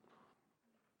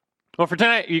Well, for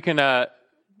tonight, you can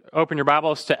open your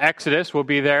Bibles to Exodus. We'll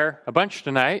be there a bunch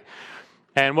tonight.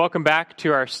 And welcome back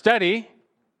to our study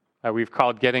we've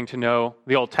called Getting to Know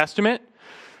the Old Testament.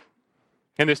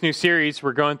 In this new series,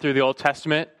 we're going through the Old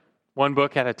Testament, one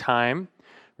book at a time.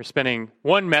 We're spending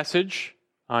one message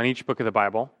on each book of the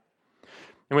Bible.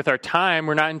 And with our time,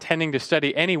 we're not intending to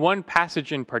study any one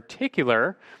passage in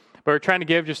particular, but we're trying to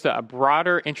give just a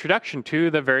broader introduction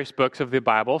to the various books of the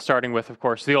Bible, starting with, of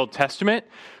course, the Old Testament,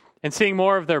 and seeing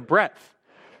more of their breadth.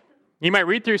 You might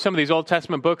read through some of these Old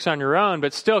Testament books on your own,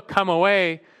 but still come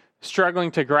away struggling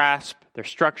to grasp their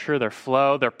structure, their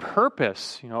flow, their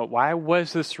purpose. You know, why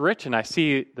was this written? I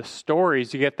see the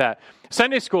stories. You get that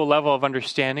Sunday school level of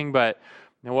understanding, but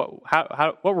you know,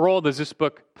 what role does this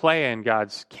book play in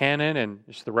God's canon and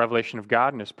just the revelation of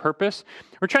God and His purpose?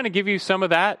 We're trying to give you some of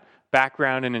that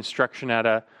background and instruction at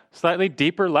a slightly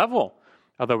deeper level,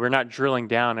 although we're not drilling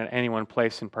down at any one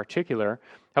place in particular,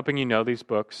 helping you know these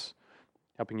books,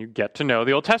 helping you get to know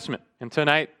the Old Testament. And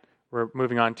tonight, we're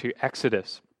moving on to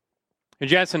Exodus.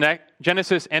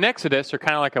 Genesis and Exodus are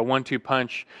kind of like a 1-2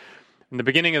 punch in the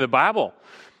beginning of the Bible.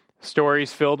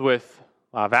 Stories filled with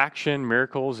a lot of action,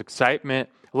 miracles, excitement.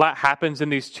 A lot happens in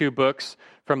these two books,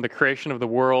 from the creation of the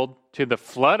world to the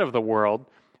flood of the world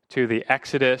to the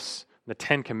Exodus, the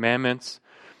Ten Commandments.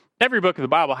 Every book of the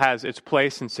Bible has its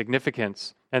place and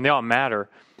significance, and they all matter.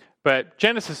 But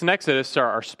Genesis and Exodus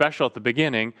are special at the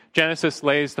beginning. Genesis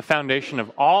lays the foundation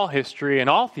of all history and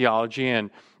all theology, and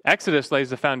Exodus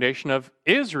lays the foundation of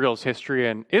Israel's history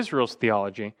and Israel's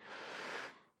theology.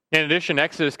 In addition,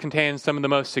 Exodus contains some of the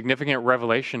most significant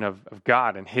revelation of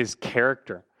God and His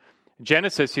character. In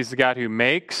Genesis, He's the God who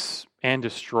makes and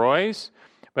destroys.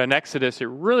 But in Exodus, it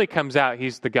really comes out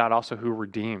He's the God also who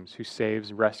redeems, who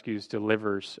saves, rescues,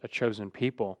 delivers a chosen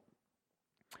people.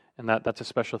 And that's a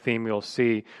special theme you'll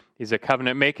see. He's a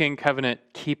covenant-making,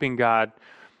 covenant-keeping God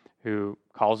who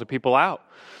calls the people out.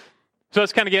 So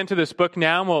let's kind of get into this book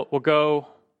now. We'll go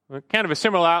kind of a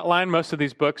similar outline. Most of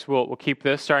these books we'll keep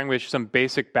this, starting with some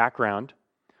basic background.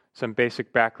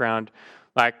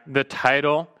 Like the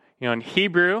title. You know, in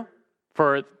Hebrew,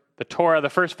 for the Torah, the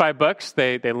first 5 books,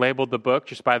 they labeled the book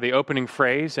just by the opening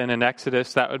phrase, and in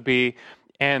Exodus that would be,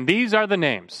 and these are the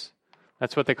names.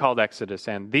 That's what they called Exodus,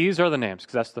 and these are the names,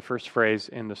 because that's the first phrase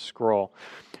in the scroll.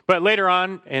 But later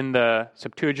on, in the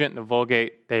Septuagint and the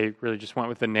Vulgate, they really just went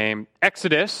with the name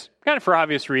Exodus, kind of for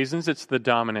obvious reasons. It's the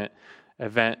dominant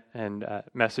event and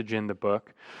message in the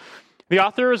book. The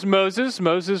author is Moses.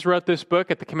 Moses wrote this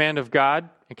book at the command of God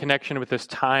in connection with his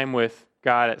time with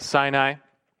God at Sinai.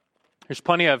 There's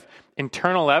plenty of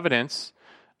internal evidence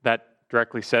that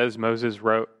directly says Moses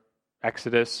wrote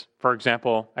Exodus. For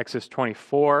example, Exodus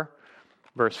 24,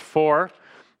 verse 4.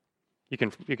 You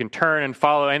can turn and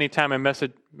follow anytime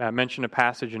I mention a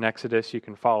passage in Exodus. You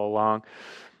can follow along.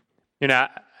 You know,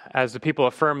 as the people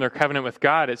affirm their covenant with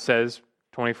God, it says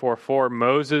 24:4.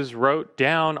 Moses wrote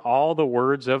down all the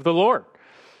words of the Lord.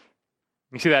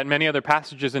 You see that in many other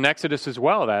passages in Exodus as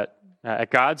well. That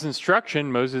at God's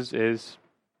instruction, Moses is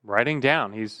writing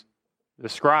down. He's the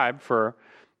scribe for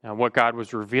what God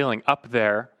was revealing up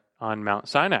there on Mount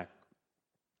Sinai.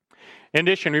 In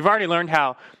addition, we've already learned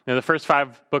how the first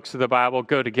 5 books of the Bible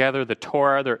go together. The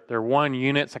Torah, they're one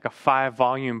unit. It's like a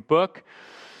 5-volume book.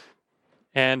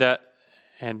 And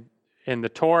in the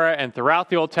Torah and throughout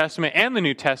the Old Testament and the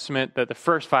New Testament, that the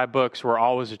first 5 books were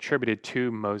always attributed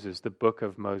to Moses, the book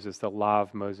of Moses, the law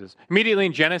of Moses. Immediately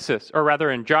in Genesis, or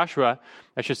rather in Joshua,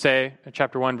 I should say,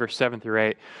 chapter 1, verse 7 through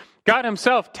 8, God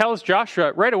Himself tells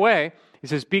Joshua right away, He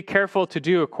says, "Be careful to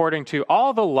do according to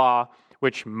all the law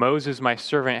which Moses, my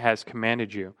servant, has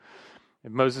commanded you."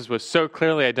 And Moses was so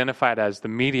clearly identified as the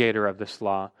mediator of this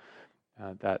law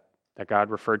that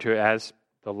God referred to it as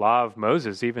the law of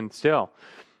Moses, even still.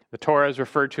 The Torah is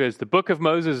referred to as the book of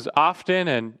Moses often,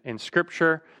 and in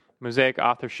Scripture, Mosaic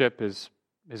authorship is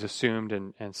assumed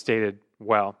and stated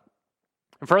well.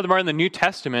 And furthermore, in the New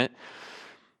Testament,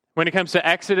 when it comes to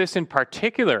Exodus in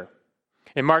particular,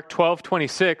 in Mark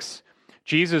 12:26,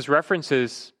 Jesus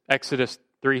references Exodus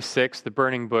 3:6, the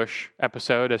burning bush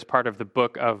episode, as part of the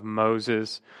book of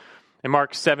Moses. In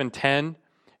Mark 7:10,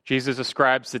 Jesus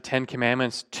ascribes the 10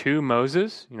 Commandments to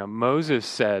Moses. You know, Moses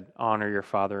said, "Honor your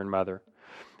father and mother."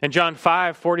 In John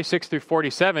 5:46 through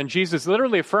 47, Jesus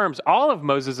literally affirms all of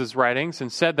Moses' writings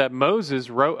and said that Moses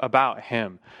wrote about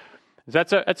him.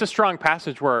 That's a strong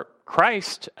passage where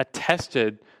Christ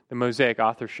attested the Mosaic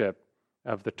authorship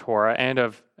of the Torah and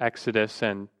of Exodus,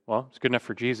 and, well, it's good enough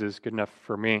for Jesus, good enough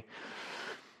for me.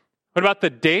 What about the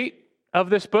date of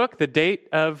this book, the date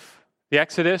of the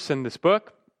Exodus in this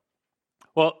book?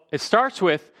 Well, it starts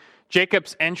with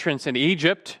Jacob's entrance in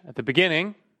Egypt at the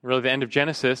beginning, really the end of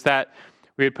Genesis, that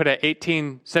we would put at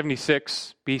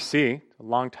 1876 BC, a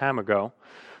long time ago.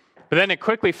 But then it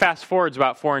quickly fast forwards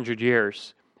about 400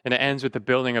 years, and it ends with the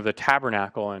building of the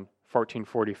tabernacle in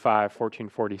 1445,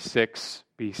 1446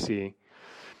 BC.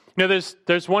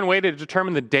 There's one way to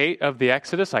determine the date of the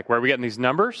Exodus, like where are we getting these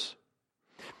numbers?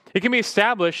 It can be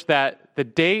established that the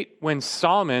date when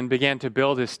Solomon began to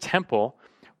build his temple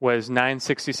was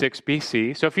 966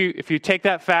 BC. So if you take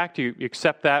that fact, you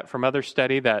accept that from other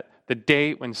study, that the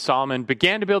date when Solomon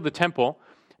began to build the temple,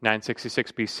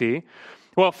 966 BC.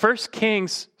 Well, 1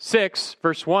 Kings 6,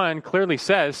 verse 1 clearly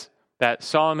says that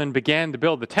Solomon began to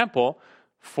build the temple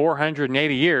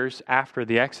 480 years after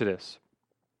the Exodus.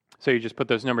 So you just put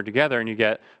those numbers together and you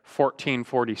get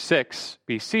 1446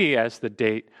 BC as the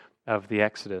date of the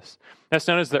Exodus. That's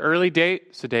known as the early date.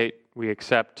 It's the date we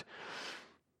accept.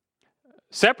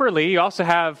 Separately, you also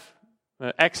have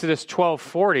Exodus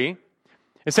 12:40.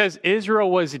 It says Israel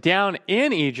was down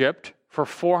in Egypt for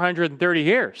 430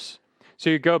 years. So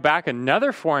you go back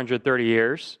another 430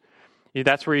 years.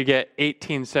 That's where you get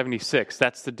 1876.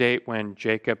 That's the date when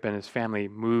Jacob and his family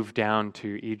moved down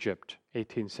to Egypt,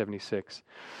 1876.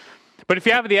 But if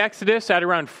you have the Exodus at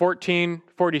around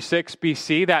 1446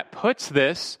 BC, that puts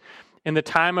this in the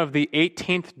time of the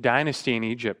 18th dynasty in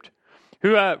Egypt.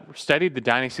 Who studied the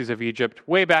dynasties of Egypt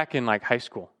way back in high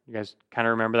school? You guys kind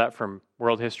of remember that from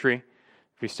world history?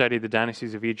 If you studied the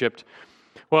dynasties of Egypt.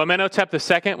 Well, Amenhotep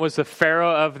II was the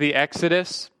pharaoh of the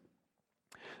Exodus.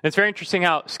 It's very interesting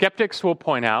how skeptics will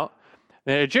point out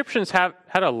that Egyptians have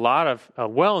had a lot of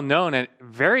well-known and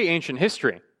very ancient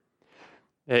history.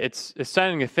 It's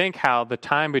stunning to think how the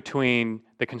time between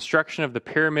the construction of the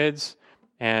pyramids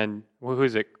and, who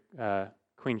is it,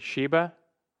 Queen Sheba?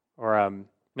 Or,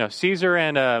 Caesar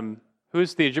and,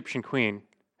 who's the Egyptian queen?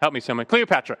 Help me someone.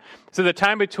 Cleopatra. So the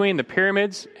time between the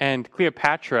pyramids and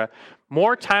Cleopatra,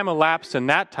 more time elapsed in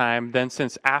that time than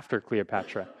since after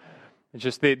Cleopatra. It's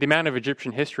just the amount of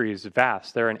Egyptian history is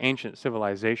vast. They're an ancient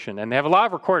civilization, and they have a lot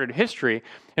of recorded history.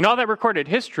 And all that recorded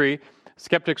history,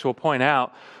 skeptics will point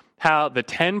out how the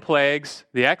 10 plagues,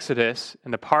 the Exodus,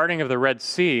 and the parting of the Red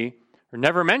Sea are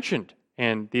never mentioned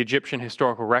in the Egyptian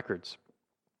historical records.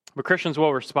 But Christians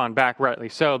will respond back, rightly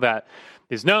so, that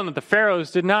it is known that the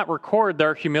pharaohs did not record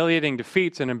their humiliating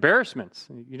defeats and embarrassments.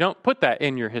 You don't put that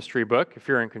in your history book if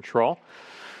you're in control.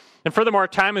 And furthermore,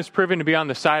 time has proven to be on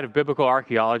the side of biblical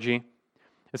archaeology.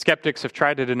 The skeptics have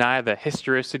tried to deny the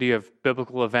historicity of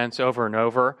biblical events over and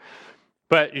over.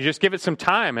 But you just give it some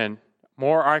time and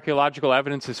more archaeological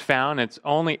evidence is found. It's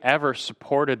only ever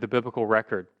supported the biblical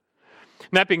record.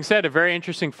 And that being said, a very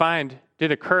interesting find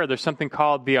did occur. There's something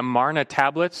called the Amarna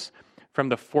tablets from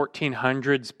the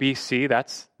 1400s BC.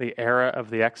 That's the era of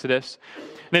the Exodus.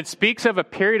 And it speaks of a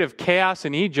period of chaos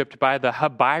in Egypt by the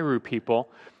Habiru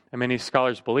people. And many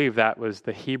scholars believe that was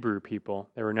the Hebrew people.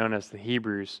 They were known as the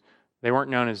Hebrews. They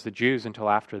weren't known as the Jews until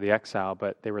after the exile,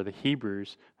 but they were the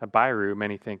Hebrews. Habiru,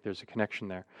 many think there's a connection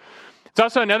there. It's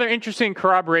also another interesting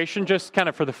corroboration, just kind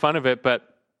of for the fun of it,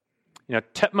 but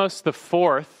Thutmose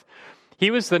IV,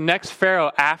 he was the next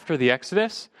pharaoh after the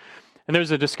Exodus, and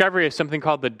there's a discovery of something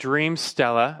called the Dream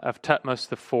Stela of Thutmose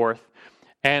IV,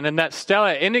 and in that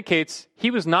stela it indicates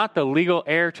he was not the legal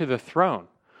heir to the throne.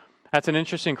 That's an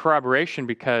interesting corroboration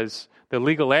because the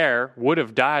legal heir would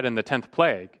have died in the 10th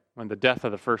plague, when the death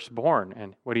of the firstborn.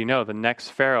 And what do you know? The next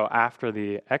pharaoh after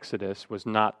the Exodus was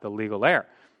not the legal heir.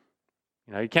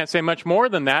 You can't say much more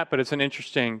than that, but it's an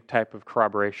interesting type of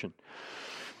corroboration.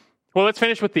 Well, let's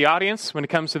finish with the audience when it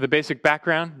comes to the basic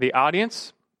background. The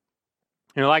audience,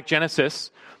 like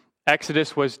Genesis,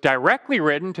 Exodus was directly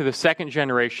written to the second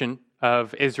generation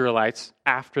of Israelites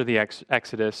after the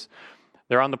Exodus.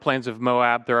 They're on the plains of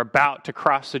Moab. They're about to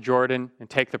cross the Jordan and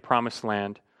take the promised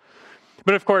land.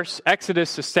 But of course,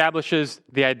 Exodus establishes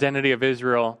the identity of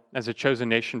Israel as a chosen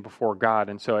nation before God.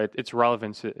 And so its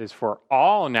relevance is for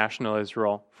all national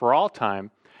Israel, for all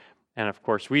time. And of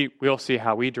course, we'll see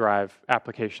how we derive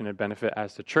application and benefit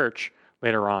as the church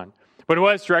later on. But it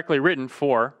was directly written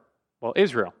for,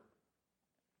 Israel.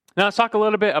 Now let's talk a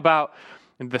little bit about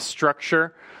the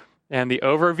structure and the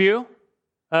overview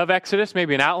of Exodus,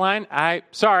 maybe an outline. I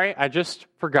just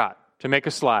forgot to make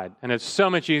a slide. And it's so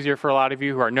much easier for a lot of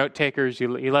you who are note takers.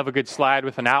 You love a good slide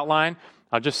with an outline.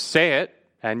 I'll just say it,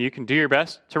 and you can do your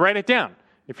best to write it down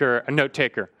if you're a note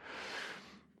taker.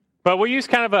 But we'll use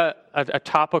kind of a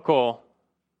topical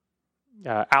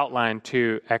outline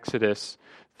to Exodus.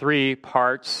 3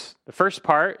 parts. The first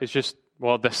part is just,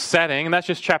 the setting, and that's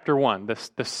just chapter 1,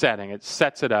 the setting. It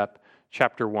sets it up,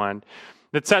 chapter 1.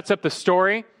 That sets up the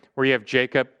story where you have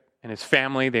Jacob and his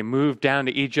family. They moved down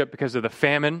to Egypt because of the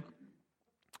famine.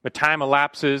 But time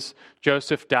elapses,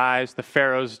 Joseph dies, the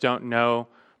pharaohs don't know,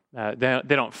 they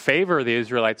don't favor the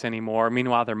Israelites anymore.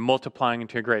 Meanwhile, they're multiplying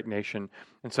into a great nation,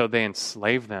 and so they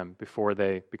enslave them before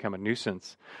they become a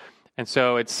nuisance. And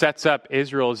so it sets up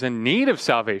Israel is in need of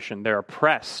salvation. They're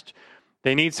oppressed.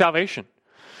 They need salvation.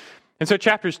 And so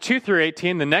chapters 2 through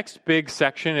 18, the next big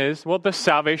section is, well, the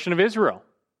salvation of Israel.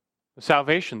 The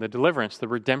salvation, the deliverance, the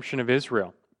redemption of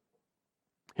Israel.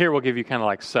 Here we'll give you kind of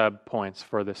like sub-points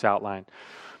for this outline.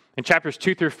 In chapters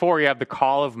 2 through 4, you have the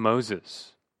call of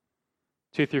Moses.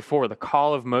 2 through 4, the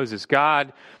call of Moses.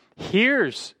 God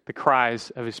hears the cries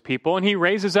of his people, and he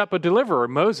raises up a deliverer,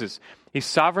 Moses. He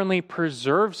sovereignly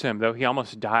preserves him, though he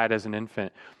almost died as an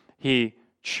infant. He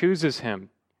chooses him,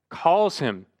 calls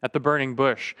him at the burning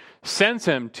bush, sends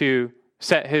him to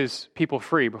set his people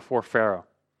free before Pharaoh.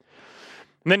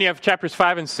 And then you have chapters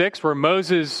 5 and 6, where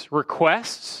Moses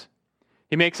requests.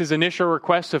 He makes his initial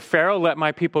request of Pharaoh, let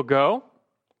my people go.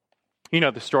 You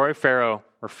know the story, Pharaoh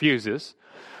refuses.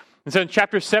 And so in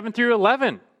chapters 7 through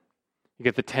 11, you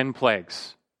get the 10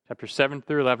 plagues. Chapter 7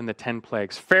 through 11, the 10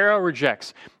 plagues. Pharaoh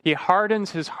rejects. He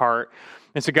hardens his heart.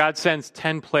 And so God sends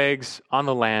 10 plagues on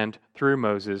the land through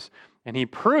Moses. And he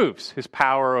proves his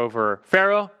power over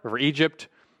Pharaoh, over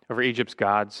Egypt's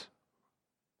gods.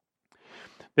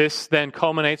 This then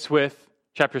culminates with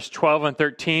chapters 12 and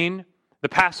 13, the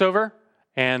Passover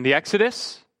and the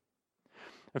Exodus.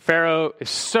 And Pharaoh is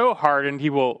so hardened, he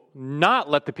will not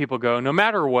let the people go, no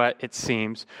matter what it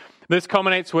seems. This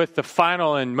culminates with the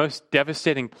final and most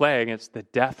devastating plague. It's the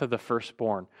death of the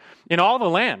firstborn. In all the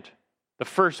land, the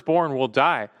firstborn will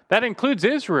die. That includes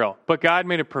Israel. But God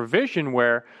made a provision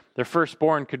where their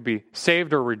firstborn could be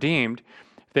saved or redeemed.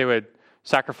 If they would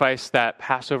sacrifice that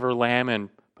Passover lamb and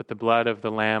put the blood of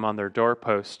the lamb on their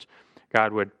doorpost,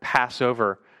 God would pass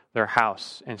over their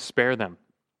house and spare them.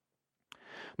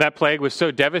 That plague was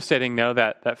so devastating, though,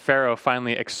 that Pharaoh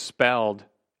finally expelled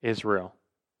Israel.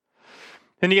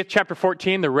 Then you get chapter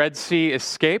 14, the Red Sea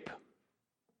escape.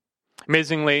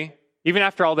 Amazingly, even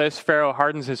after all this, Pharaoh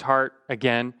hardens his heart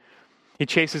again. He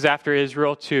chases after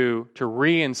Israel to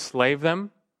re-enslave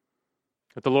them.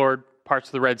 But the Lord parts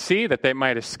the Red Sea that they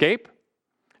might escape.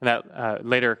 And that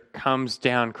later comes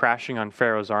down crashing on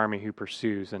Pharaoh's army who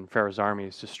pursues, and Pharaoh's army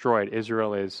is destroyed.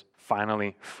 Israel is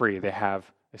finally free. They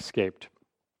have escaped.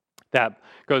 That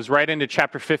goes right into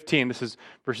chapter 15. This is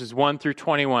verses 1 through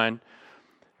 21.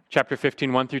 Chapter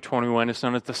 15, 1 through 21 is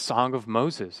known as the Song of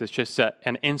Moses. It's just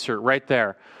an insert right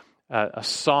there, a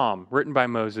psalm written by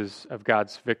Moses of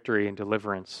God's victory and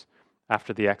deliverance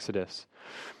after the Exodus.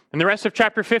 And the rest of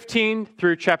chapter 15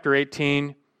 through chapter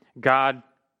 18, God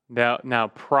now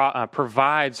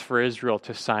provides for Israel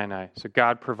to Sinai. So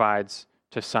God provides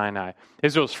to Sinai.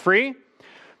 Israel's free,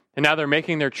 and now they're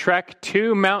making their trek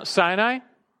to Mount Sinai.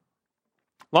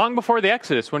 Long before the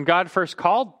Exodus, when God first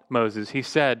called Moses, he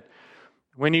said,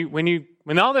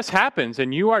 when all this happens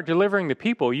and you are delivering the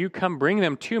people, you come bring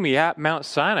them to me at Mount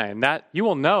Sinai, and that you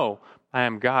will know I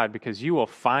am God because you will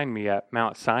find me at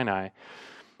Mount Sinai.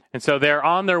 And so they're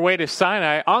on their way to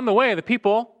Sinai. On the way, the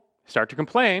people start to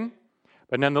complain,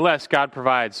 but nonetheless, God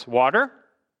provides water,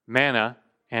 manna,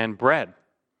 and bread.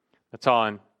 That's all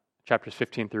in chapters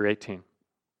 15 through 18.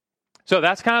 So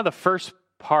that's kind of the first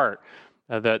part.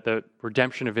 The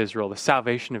redemption of Israel, the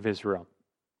salvation of Israel,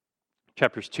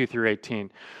 chapters 2 through 18.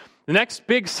 The next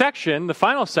big section, the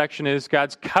final section, is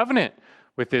God's covenant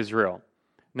with Israel,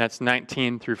 and that's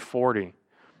 19 through 40.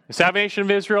 The salvation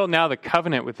of Israel, now the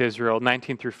covenant with Israel,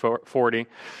 19 through 40.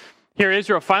 Here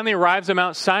Israel finally arrives at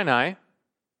Mount Sinai.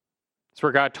 That's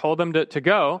where God told them to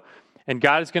go, and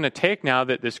God is going to take now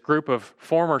this group of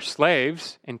former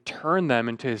slaves and turn them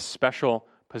into his special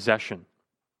possession.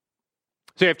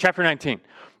 So you have chapter 19.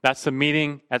 That's the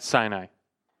meeting at Sinai.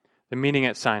 The meeting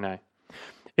at Sinai.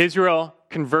 Israel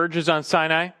converges on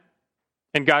Sinai,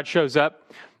 and God shows up.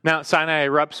 Mount Sinai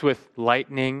erupts with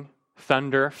lightning,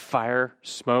 thunder, fire,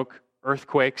 smoke,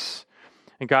 earthquakes.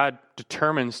 And God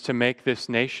determines to make this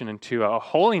nation into a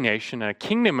holy nation, a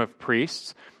kingdom of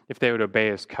priests, if they would obey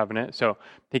his covenant. So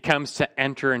he comes to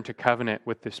enter into covenant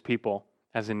with this people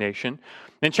as a nation.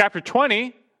 In chapter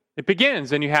 20, it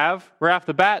begins, and you have, right off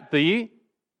the bat, the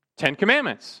 10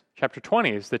 Commandments. Chapter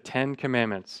 20 is the 10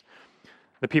 Commandments.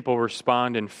 The people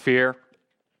respond in fear.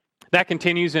 That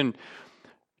continues in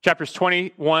chapters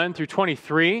 21 through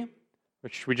 23,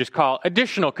 which we just call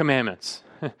additional commandments,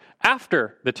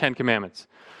 after the 10 Commandments.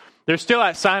 They're still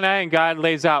at Sinai, and God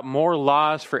lays out more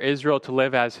laws for Israel to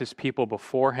live as his people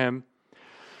before him.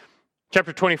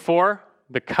 Chapter 24,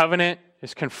 the covenant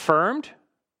is confirmed.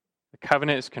 The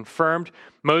covenant is confirmed.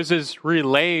 Moses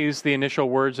relays the initial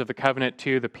words of the covenant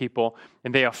to the people,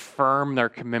 and they affirm their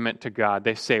commitment to God.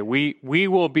 They say, we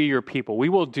will be your people. We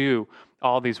will do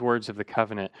all these words of the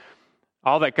covenant.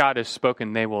 All that God has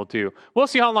spoken, they will do. We'll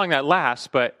see how long that lasts,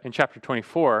 but in chapter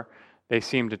 24, they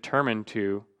seem determined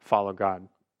to follow God.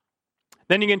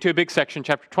 Then you get into a big section,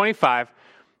 chapter 25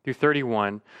 through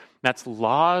 31. That's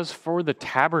laws for the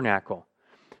tabernacle.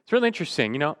 It's really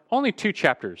interesting. Only 2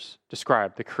 chapters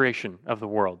describe the creation of the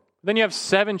world. Then you have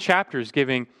 7 chapters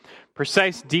giving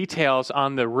precise details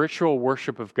on the ritual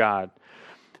worship of God,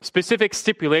 specific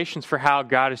stipulations for how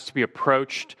God is to be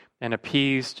approached and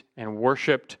appeased and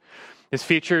worshiped. This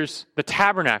features the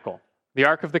tabernacle, the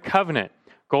Ark of the Covenant,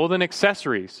 golden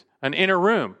accessories, an inner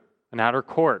room, an outer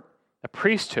court, a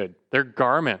priesthood, their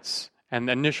garments, and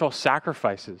initial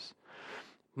sacrifices.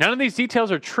 None of these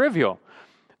details are trivial.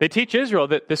 They teach Israel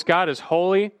that this God is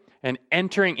holy, and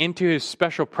entering into his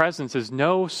special presence is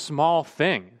no small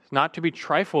thing. It's not to be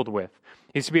trifled with.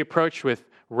 He's to be approached with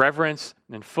reverence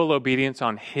and full obedience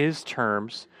on his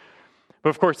terms. But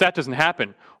of course, that doesn't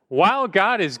happen. While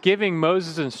God is giving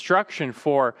Moses instruction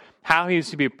for how he is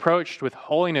to be approached with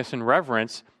holiness and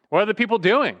reverence, what are the people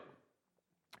doing?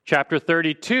 Chapter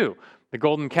 32, the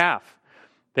golden calf.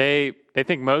 They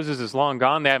think Moses is long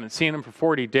gone. They haven't seen him for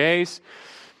 40 days.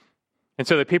 And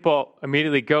so the people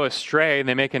immediately go astray, and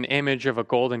they make an image of a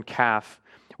golden calf,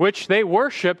 which they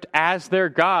worshipped as their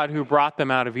God who brought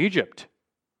them out of Egypt.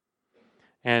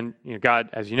 And God,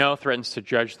 as you know, threatens to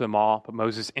judge them all, but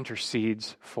Moses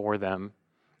intercedes for them,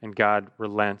 and God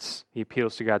relents. He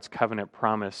appeals to God's covenant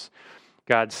promise.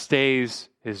 God stays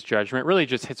his judgment, really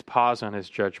just hits pause on his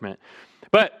judgment.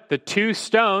 But the 2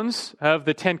 stones of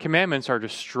the 10 Commandments are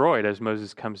destroyed as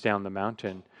Moses comes down the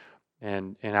mountain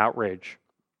in outrage.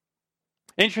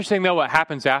 Interesting, though, what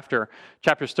happens after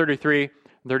chapters 33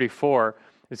 and 34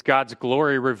 is God's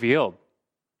glory revealed.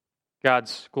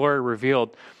 God's glory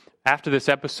revealed. After this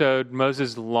episode,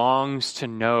 Moses longs to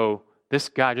know this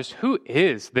God. Just who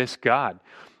is this God?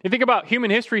 You think about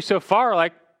human history so far,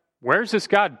 like, where's this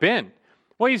God been?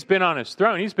 Well, he's been on his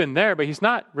throne. He's been there, but he's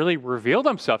not really revealed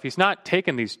himself. He's not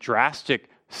taken these drastic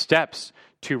steps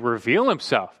to reveal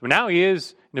himself. But now he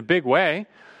is in a big way.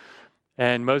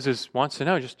 And Moses wants to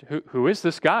know just who is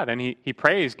this God? And he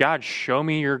prays, God, show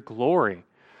me your glory.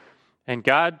 And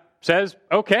God says,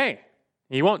 okay.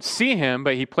 He won't see him,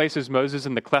 but he places Moses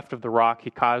in the cleft of the rock.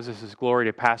 He causes his glory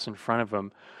to pass in front of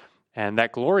him. And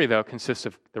that glory, though, consists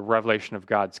of the revelation of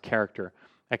God's character.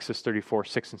 Exodus 34,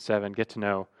 6 and 7. Get to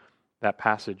know that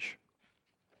passage.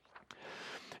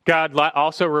 God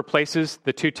also replaces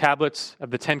the 2 tablets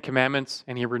of the 10 Commandments,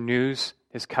 and he renews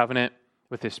his covenant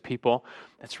with his people.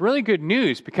 That's really good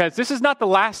news, because this is not the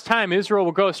last time Israel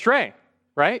will go astray,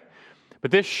 right?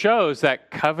 But this shows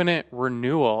that covenant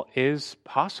renewal is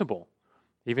possible,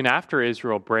 even after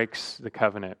Israel breaks the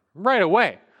covenant right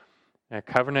away.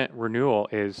 Covenant renewal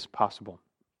is possible.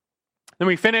 Then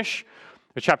we finish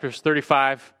with chapters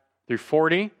 35 through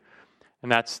 40,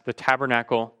 and that's the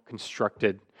tabernacle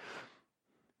constructed.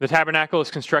 The tabernacle is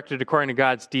constructed according to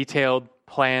God's detailed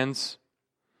plans.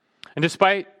 And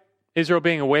despite Israel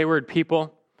being a wayward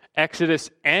people, Exodus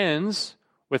ends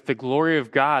with the glory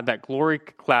of God, that glory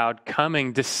cloud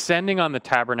coming, descending on the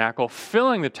tabernacle,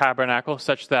 filling the tabernacle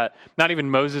such that not even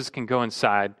Moses can go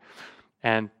inside.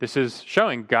 And this is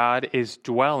showing God is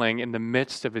dwelling in the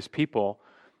midst of his people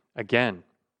again.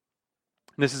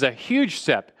 This is a huge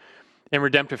step in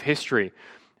redemptive history.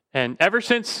 And ever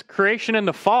since creation and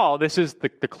the fall, this is the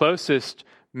closest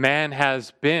man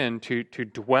has been to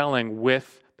dwelling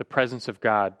with the presence of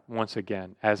God once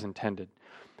again, as intended.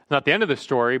 It's not the end of the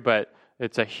story, but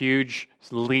it's a huge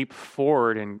leap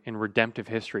forward in redemptive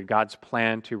history. God's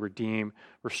plan to redeem,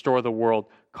 restore the world,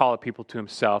 call a people to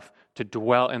himself, to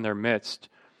dwell in their midst.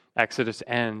 Exodus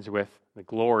ends with the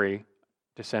glory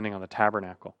descending on the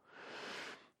tabernacle.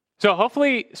 So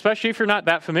hopefully, especially if you're not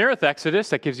that familiar with Exodus,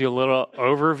 that gives you a little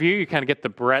overview. You kind of get the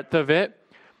breadth of it.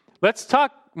 Let's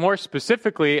talk more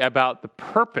specifically about the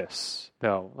purpose,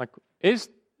 though. Like, is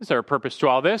there a purpose to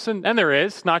all this? And there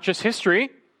is, not just history.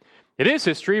 It is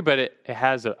history, but it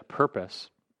has a purpose.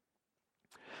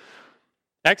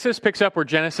 Exodus picks up where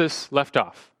Genesis left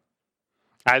off.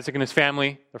 Isaac and his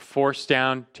family are forced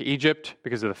down to Egypt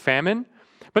because of the famine,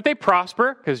 but they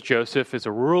prosper because Joseph is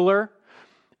a ruler.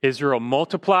 Israel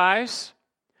multiplies,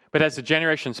 but as the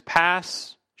generations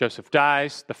pass, Joseph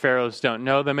dies. The pharaohs don't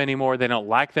know them anymore. They don't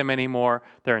like them anymore.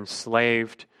 They're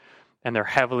enslaved, and they're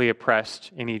heavily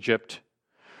oppressed in Egypt.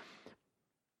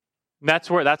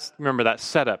 Remember that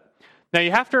setup. Now you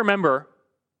have to remember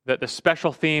that the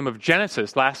special theme of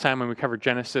Genesis, last time when we covered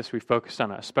Genesis, we focused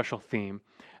on a special theme.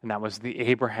 and that was the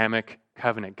Abrahamic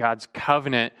covenant, God's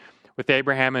covenant with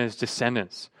Abraham and his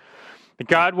descendants.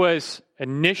 God was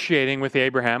initiating with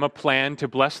Abraham a plan to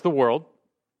bless the world.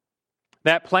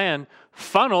 That plan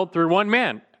funneled through one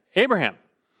man, Abraham,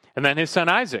 and then his son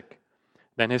Isaac,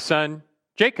 then his son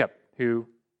Jacob, who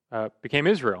became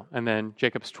Israel, and then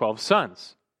Jacob's 12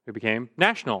 sons, who became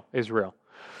national Israel.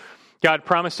 God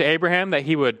promised to Abraham that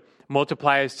he would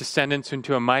multiply his descendants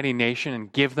into a mighty nation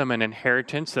and give them an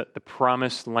inheritance at the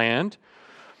promised land.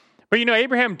 But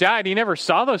Abraham died. He never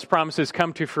saw those promises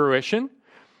come to fruition.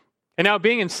 And now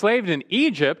being enslaved in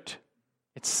Egypt,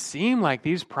 it seemed like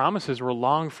these promises were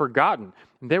long forgotten.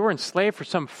 And they were enslaved for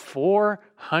some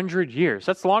 400 years.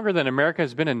 That's longer than America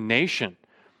has been a nation.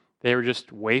 They were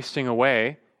just wasting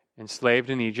away, enslaved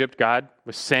in Egypt. God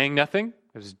was saying nothing,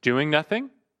 was doing nothing,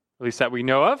 at least that we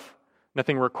know of,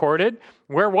 nothing recorded.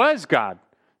 Where was God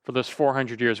for those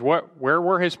 400 years? Where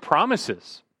were his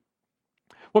promises?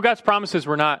 Well, God's promises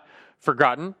were not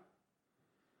forgotten.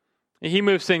 He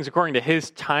moves things according to his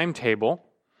timetable.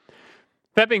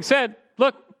 That being said,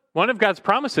 look, one of God's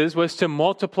promises was to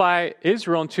multiply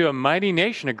Israel into a mighty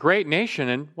nation, a great nation.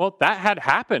 And, well, that had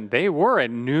happened. They were a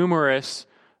numerous,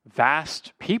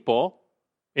 vast people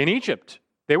in Egypt.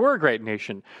 They were a great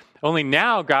nation. Only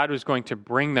now God was going to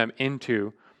bring them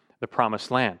into the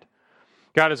promised land.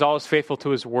 God is always faithful to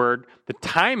his word. The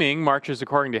timing marches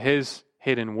according to his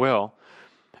hidden will.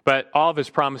 But all of his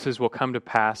promises will come to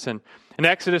pass. And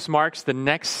Exodus marks the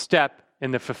next step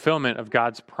in the fulfillment of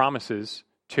God's promises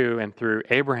to and through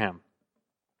Abraham.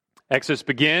 Exodus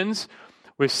begins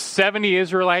with 70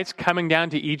 Israelites coming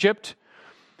down to Egypt.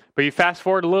 But you fast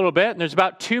forward a little bit, and there's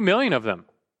about 2 million of them.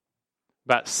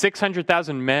 About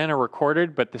 600,000 men are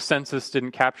recorded, but the census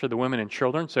didn't capture the women and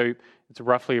children. So it's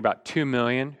roughly about 2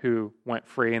 million who went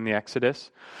free in the Exodus.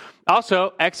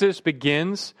 Also, Exodus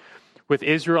begins with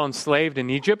Israel enslaved in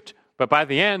Egypt, but by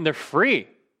the end, they're free,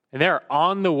 and they're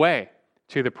on the way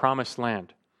to the promised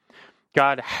land.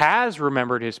 God has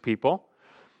remembered his people,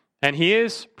 and he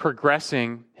is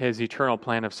progressing his eternal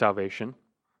plan of salvation.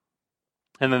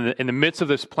 And then in the midst of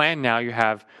this plan now, you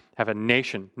have a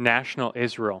nation, national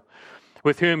Israel,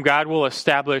 with whom God will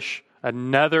establish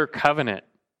another covenant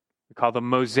we call the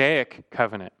Mosaic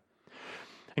covenant.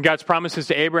 And God's promises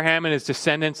to Abraham and his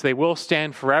descendants, they will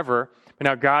stand forever. But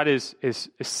now God is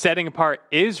setting apart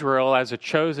Israel as a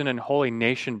chosen and holy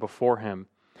nation before him.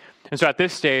 And so at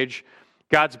this stage,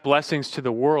 God's blessings to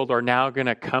the world are now going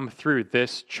to come through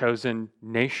this chosen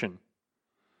nation.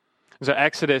 So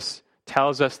Exodus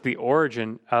tells us the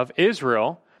origin of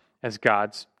Israel as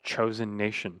God's chosen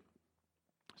nation.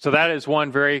 So that is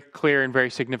one very clear and very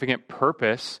significant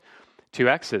purpose to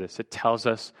Exodus. It tells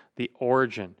us the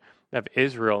origin of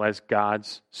Israel as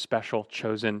God's special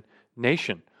chosen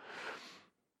nation.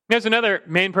 There's another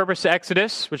main purpose to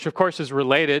Exodus, which of course is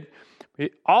related.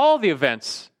 All the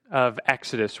events of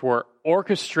Exodus were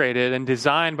orchestrated and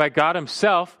designed by God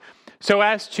himself so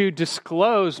as to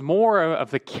disclose more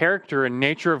of the character and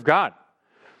nature of God.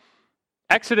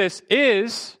 Exodus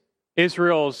is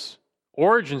Israel's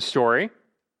origin story,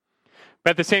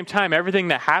 but at the same time, everything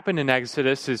that happened in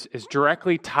Exodus is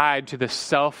directly tied to the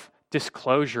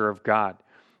self-disclosure of God.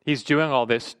 He's doing all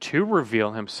this to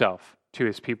reveal himself to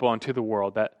his people and to the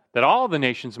world, that all the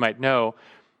nations might know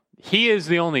he is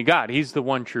the only God. He's the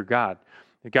one true God.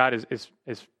 God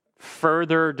is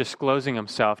further disclosing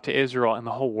himself to Israel and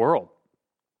the whole world.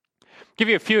 I'll give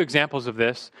you a few examples of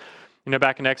this.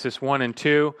 Back in Exodus 1 and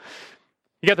 2,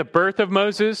 you got the birth of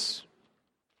Moses,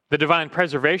 the divine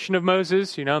preservation of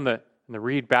Moses, in the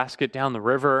reed basket down the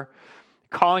river,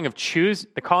 the calling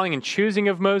and choosing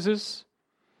of Moses.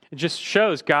 It just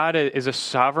shows God is a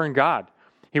sovereign God.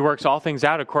 He works all things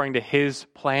out according to his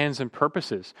plans and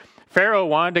purposes. Pharaoh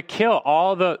wanted to kill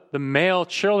all the male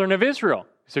children of Israel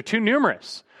because they're too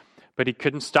numerous, but he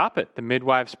couldn't stop it. The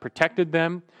midwives protected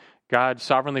them. God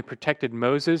sovereignly protected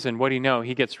Moses, and what do you know?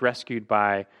 He gets rescued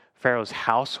by Pharaoh's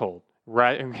household.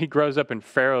 Right? He grows up in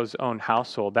Pharaoh's own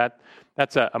household.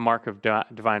 That's a mark of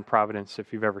divine providence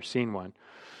if you've ever seen one.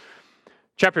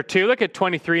 Chapter 2, look at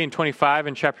 23 and 25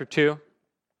 in chapter 2.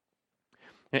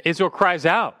 Israel cries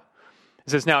out. It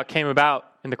says, now it came about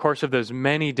in the course of those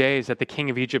many days that the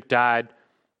king of Egypt died,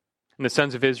 and the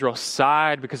sons of Israel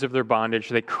sighed because of their bondage.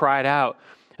 They cried out,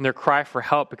 and their cry for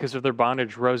help because of their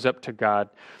bondage rose up to God.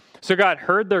 So God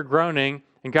heard their groaning,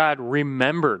 and God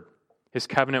remembered his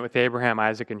covenant with Abraham,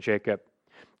 Isaac, and Jacob.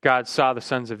 God saw the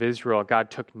sons of Israel. God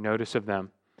took notice of them.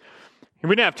 And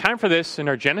we didn't have time for this in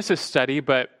our Genesis study,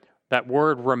 but that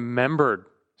word remembered.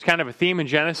 It's kind of a theme in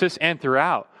Genesis and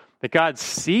throughout, that God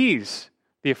sees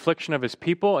the affliction of his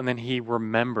people, and then he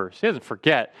remembers. He doesn't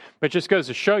forget, but it just goes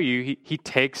to show you he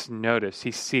takes notice.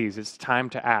 He sees it's time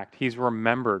to act. He's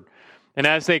remembered. And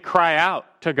as they cry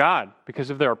out to God because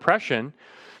of their oppression,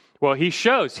 well, he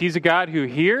shows he's a God who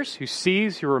hears, who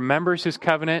sees, who remembers his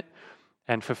covenant,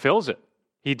 and fulfills it.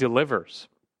 He delivers.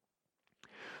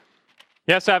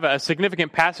 Yes, I have a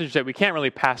significant passage that we can't really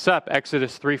pass up,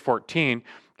 Exodus 3:14.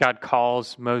 God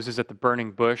calls Moses at the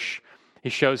burning bush. He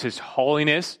shows his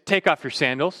holiness. Take off your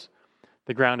sandals.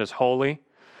 The ground is holy.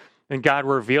 And God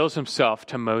reveals himself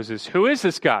to Moses. Who is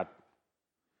this God?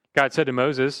 God said to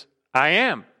Moses, I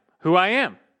am who I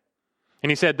am.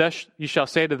 And he said, thus you shall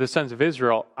say to the sons of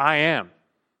Israel, I am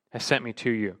has sent me to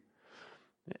you.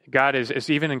 God is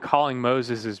even in calling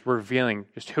Moses, is revealing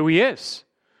just who he is.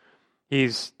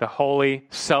 He's the holy,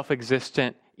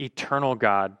 self-existent, eternal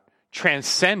God,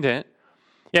 transcendent,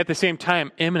 yet at the same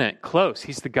time, immanent, close.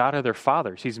 He's the God of their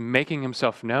fathers. He's making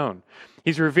himself known.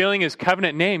 He's revealing his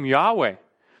covenant name, Yahweh,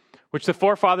 which the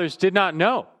forefathers did not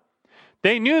know.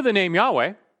 They knew the name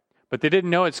Yahweh, but they didn't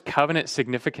know its covenant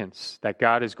significance that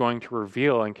God is going to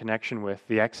reveal in connection with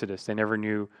the Exodus. They never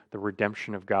knew the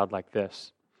redemption of God like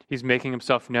this. He's making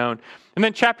himself known. And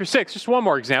then chapter 6, just one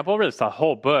more example. Really, it's the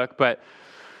whole book, but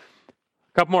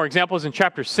a couple more examples in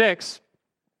chapter 6.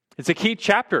 It's a key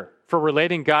chapter for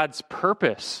relating God's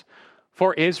purpose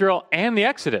for Israel and the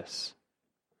Exodus.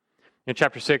 In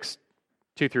chapter 6,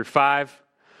 2 through 5,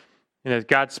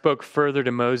 God spoke further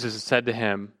to Moses and said to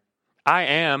him, I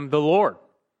am the Lord.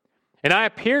 And I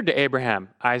appeared to Abraham,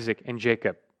 Isaac, and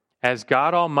Jacob as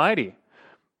God Almighty.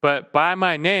 But by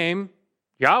my name,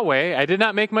 Yahweh, I did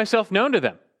not make myself known to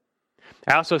them.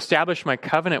 I also established my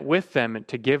covenant with them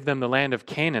to give them the land of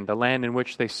Canaan, the land in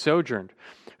which they sojourned.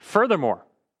 Furthermore,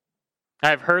 I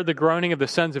have heard the groaning of the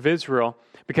sons of Israel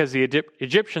because the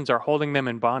Egyptians are holding them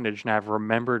in bondage, and I have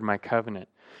remembered my covenant.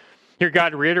 Here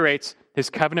God reiterates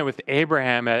his covenant with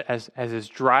Abraham as his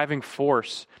driving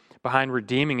force behind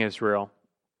redeeming Israel.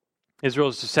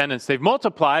 Israel's descendants, they've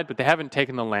multiplied, but they haven't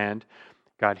taken the land.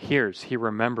 God hears, he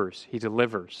remembers, he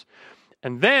delivers.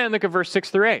 And then look at verse 6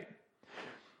 through 8.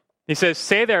 He says,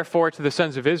 say therefore to the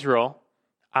sons of Israel,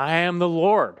 I am the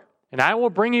Lord, and I will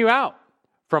bring you out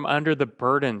from under the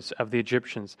burdens of the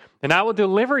Egyptians, and I will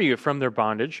deliver you from their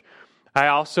bondage. I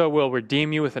also will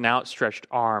redeem you with an outstretched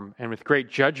arm and with great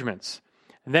judgments.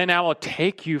 And then I will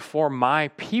take you for my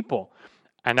people,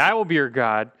 and I will be your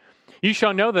God. You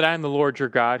shall know that I am the Lord your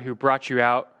God who brought you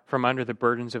out from under the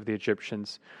burdens of the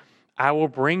Egyptians. I will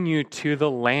bring you to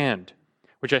the land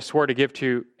which I swore to give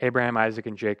to Abraham, Isaac,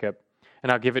 and Jacob,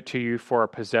 and I'll give it to you for a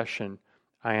possession.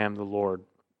 I am the Lord.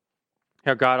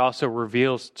 Now God also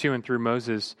reveals to and through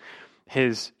Moses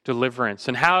his deliverance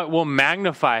and how it will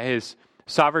magnify his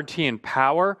sovereignty and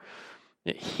power.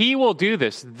 He will do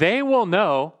this. They will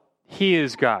know he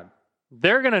is God.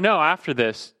 They're going to know after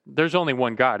this, there's only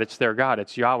one God. It's their God.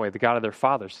 It's Yahweh, the God of their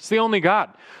fathers. It's the only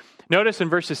God. Notice in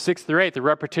verses 6 through 8, the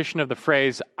repetition of the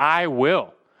phrase, I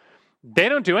will. They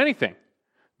don't do anything.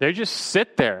 They just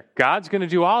sit there. God's going to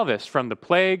do all this, from the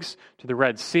plagues to the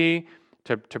Red Sea,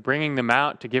 to bringing them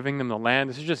out, to giving them the land.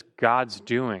 This is just God's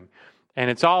doing. And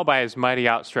it's all by his mighty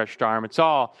outstretched arm. It's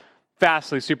all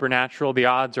vastly supernatural. The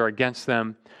odds are against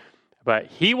them. But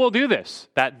he will do this,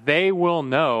 that they will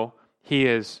know he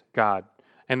is God.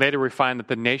 And later we find that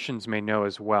the nations may know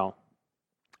as well.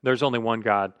 There's only one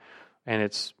God, and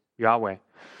it's Yahweh.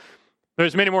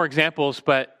 There's many more examples,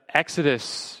 but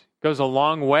Exodus goes a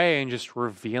long way in just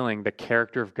revealing the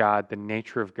character of God, the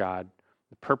nature of God,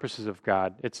 the purposes of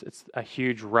God. It's a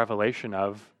huge revelation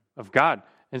of God.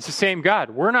 And it's the same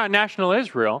God. We're not national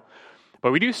Israel,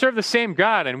 but we do serve the same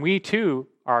God, and we too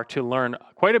are to learn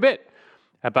quite a bit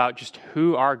about just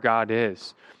who our God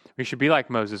is. We should be like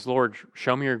Moses. Lord,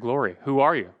 show me your glory. Who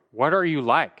are you? What are you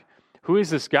like? Who is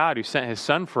this God who sent his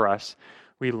son for us?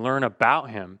 We learn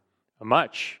about him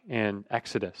much in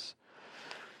Exodus.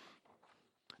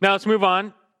 Now let's move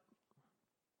on.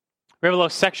 We have a little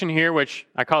section here, which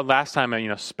I called last time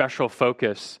a special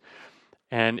focus.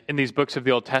 And in these books of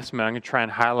the Old Testament, I'm going to try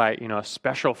and highlight a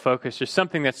special focus, just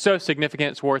something that's so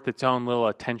significant it's worth its own little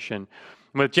attention.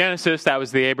 With Genesis, that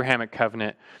was the Abrahamic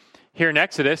covenant. Here in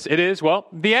Exodus, it is,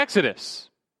 the Exodus.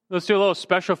 Let's do a little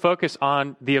special focus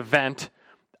on the event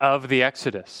of the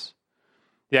Exodus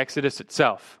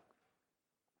itself.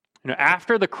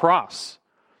 After the cross,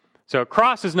 so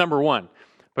cross is number one,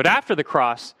 but after the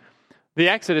cross, the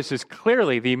Exodus is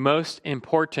clearly the most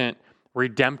important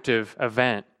redemptive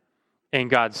event in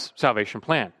God's salvation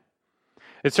plan.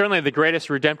 It's certainly the greatest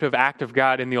redemptive act of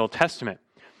God in the Old Testament.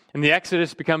 And the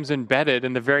Exodus becomes embedded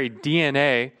in the very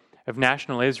DNA of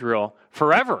national Israel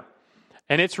forever.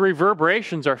 And its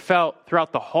reverberations are felt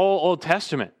throughout the whole Old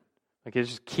Testament. Like it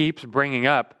just keeps bringing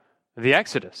up the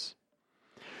Exodus.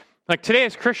 Like today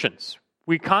as Christians,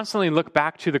 we constantly look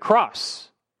back to the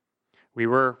cross. We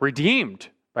were redeemed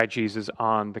by Jesus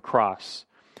on the cross.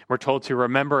 We're told to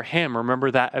remember him, remember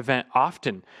that event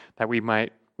often, that we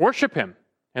might worship him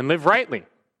and live rightly.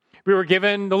 We were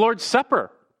given the Lord's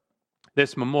Supper,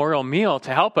 this memorial meal,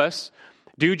 to help us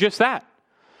do just that.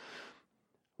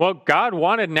 Well, God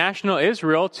wanted national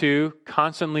Israel to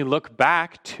constantly look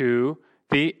back to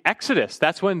the Exodus.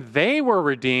 That's when they were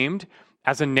redeemed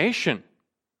as a nation.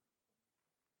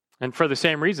 And for the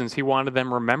same reasons, he wanted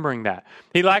them remembering that.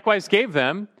 He likewise gave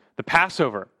them the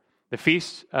Passover, the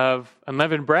Feast of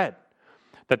Unleavened Bread,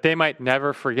 that they might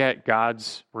never forget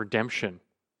God's redemption.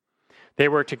 They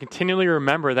were to continually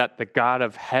remember that the God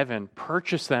of heaven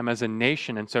purchased them as a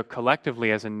nation, and so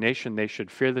collectively as a nation they should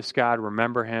fear this God,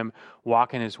 remember him,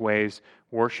 walk in his ways,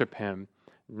 worship him,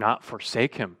 not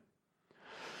forsake him.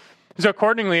 So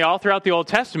accordingly, all throughout the Old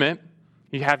Testament,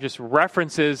 you have just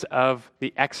references of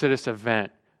the Exodus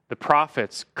event, the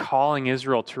prophets calling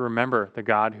Israel to remember the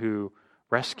God who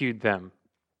rescued them.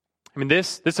 I mean,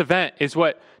 this event is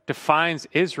what defines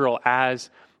Israel as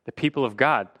the people of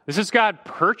God. This is God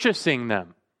purchasing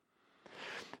them.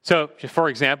 So, for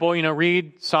example,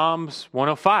 read Psalms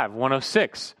 105,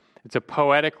 106. It's a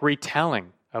poetic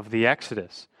retelling of the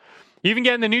Exodus. You even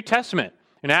get in the New Testament.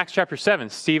 In Acts chapter 7,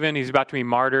 Stephen, he's about to be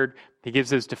martyred. He gives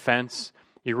his defense.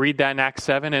 You read that in Acts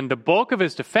 7, and the bulk of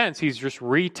his defense, he's just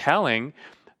retelling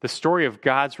the story of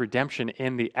God's redemption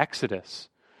in the Exodus.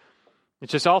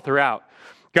 It's just all throughout.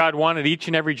 God wanted each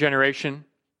and every generation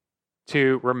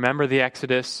to remember the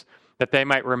Exodus, that they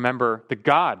might remember the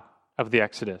God of the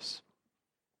Exodus.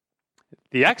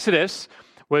 The Exodus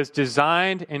was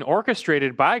designed and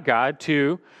orchestrated by God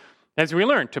to, as we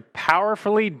learned, to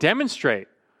powerfully demonstrate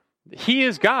he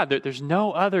is God. There's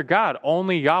no other God.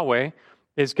 Only Yahweh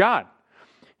is God.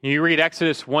 You read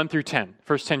Exodus 1 through 10,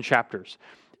 first 10 chapters,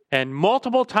 and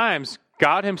multiple times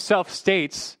God himself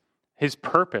states his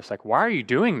purpose. Like, why are you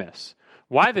doing this?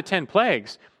 Why the 10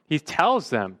 plagues? He tells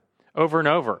them over and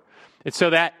over. It's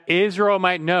so that Israel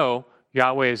might know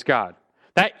Yahweh is God.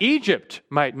 That Egypt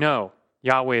might know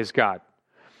Yahweh is God.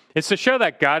 It's to show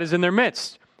that God is in their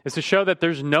midst. It's to show that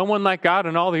there's no one like God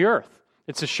in all the earth.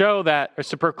 It's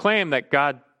to proclaim that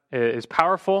God is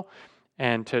powerful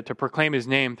and to proclaim his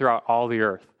name throughout all the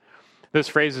earth. Those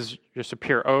phrases just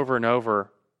appear over and over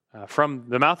from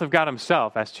the mouth of God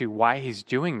himself as to why he's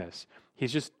doing this.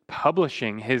 He's just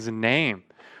publishing his name.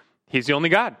 He's the only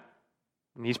God,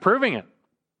 and he's proving it.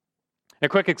 A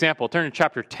quick example, turn to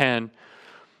chapter 10,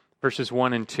 verses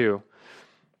 1 and 2.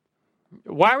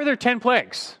 Why were there 10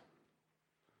 plagues?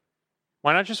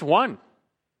 Why not just one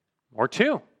or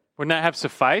two? Wouldn't that have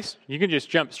sufficed? You can just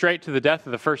jump straight to the death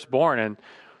of the firstborn, and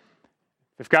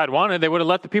if God wanted, they would have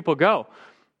let the people go.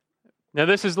 Now,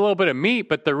 this is a little bit of meat,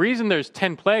 but the reason there's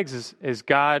 10 plagues is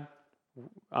God,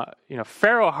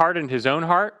 Pharaoh hardened his own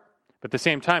heart, but at the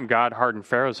same time, God hardened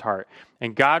Pharaoh's heart.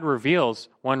 And God reveals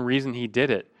one reason he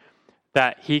did it,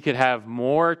 that he could have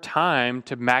more time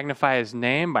to magnify his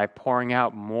name by pouring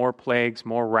out more plagues,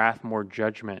 more wrath, more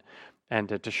judgment, and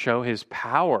to show his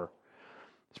power.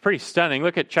 It's pretty stunning.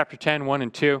 Look at chapter 10, 1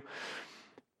 and 2.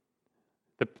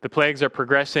 The plagues are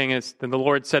progressing. Then the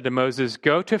Lord said to Moses,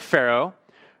 "Go to Pharaoh,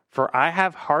 for I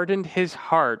have hardened his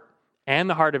heart and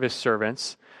the heart of his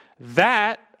servants,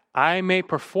 that I may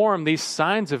perform these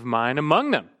signs of mine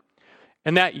among them,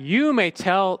 and that you may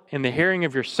tell in the hearing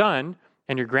of your son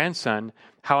and your grandson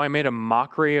how I made a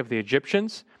mockery of the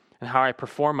Egyptians and how I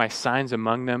perform my signs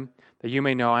among them, that you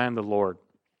may know I am the Lord."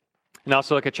 And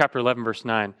also look at chapter 11, verse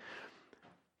 9.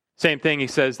 Same thing, he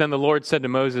says, "Then the Lord said to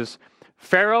Moses,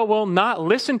 Pharaoh will not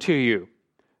listen to you,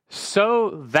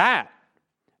 so that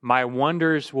my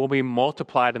wonders will be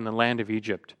multiplied in the land of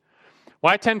Egypt."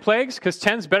 Why 10 plagues? Because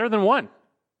 10 is better than 1.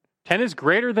 10 is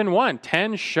greater than 1.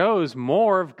 10 shows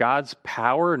more of God's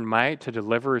power and might to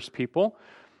deliver his people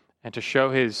and to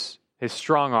show his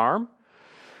strong arm.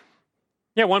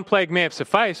 Yeah, 1 plague may have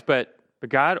sufficed, but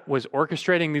God was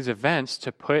orchestrating these events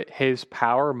to put his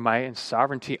power, might, and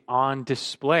sovereignty on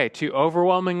display, to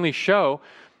overwhelmingly show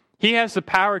he has the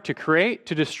power to create,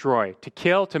 to destroy, to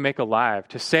kill, to make alive,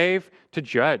 to save, to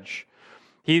judge.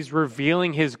 He's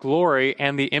revealing his glory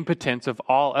and the impotence of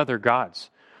all other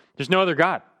gods. There's no other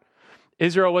God.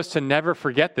 Israel was to never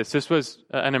forget this. This was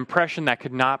an impression that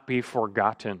could not be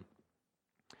forgotten.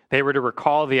 They were to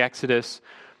recall the Exodus,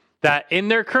 that in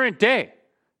their current day,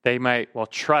 they might,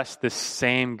 trust this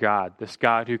same God, this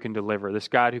God who can deliver, this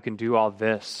God who can do all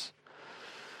this.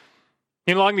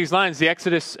 And along these lines, the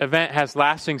Exodus event has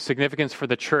lasting significance for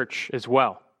the church as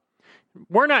well.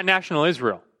 We're not national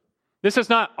Israel. This is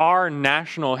not our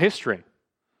national history.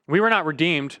 We were not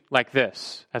redeemed like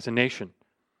this as a nation.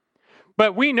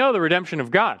 But we know the redemption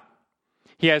of God.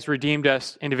 He has redeemed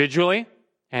us individually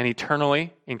and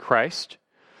eternally in Christ.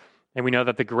 And we know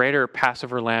that the greater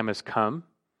Passover lamb has come.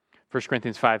 1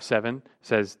 Corinthians 5:7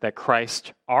 says that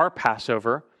Christ, our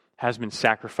Passover, has been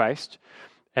sacrificed.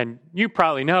 And you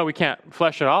probably know, we can't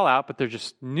flesh it all out, but there's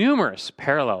just numerous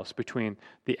parallels between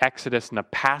the Exodus and the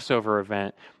Passover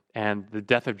event and the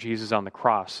death of Jesus on the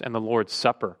cross and the Lord's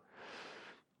Supper.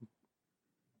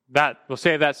 We'll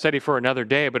save that study for another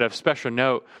day, but of special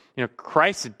note,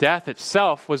 Christ's death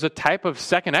itself was a type of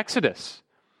second Exodus.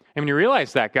 And when you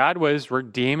realize that, God was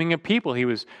redeeming a people. He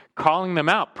was calling them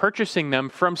out, purchasing them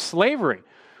from slavery.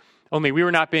 Only we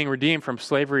were not being redeemed from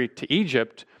slavery to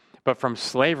Egypt, but from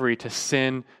slavery to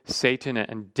sin, Satan,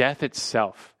 and death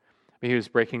itself. He was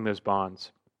breaking those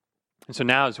bonds. And so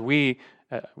now as we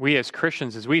as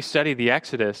Christians, as we study the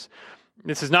Exodus,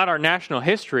 this is not our national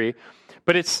history,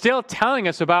 but it's still telling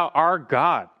us about our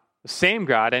God, the same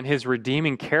God, and his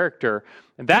redeeming character.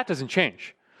 And that doesn't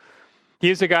change.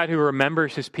 He is a God who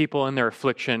remembers his people in their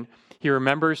affliction. He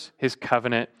remembers his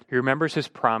covenant. He remembers his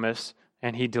promise,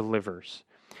 and he delivers.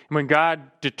 And when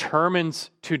God determines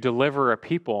to deliver a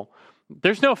people,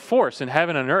 there's no force in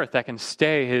heaven and earth that can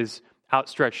stay his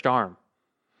outstretched arm.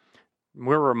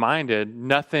 We're reminded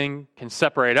nothing can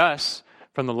separate us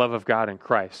from the love of God in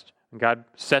Christ. And God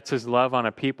sets his love on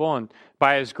a people, and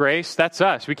by his grace, that's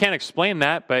us. We can't explain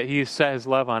that, but he set his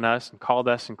love on us and called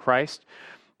us in Christ.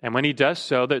 And when he does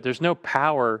so, there's no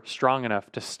power strong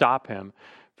enough to stop him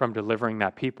from delivering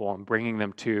that people and bringing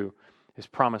them to his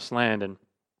promised land. And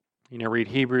read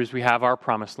Hebrews, we have our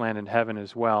promised land in heaven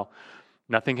as well.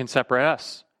 Nothing can separate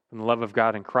us from the love of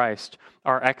God in Christ.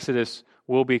 Our exodus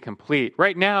will be complete.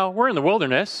 Right now, we're in the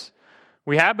wilderness.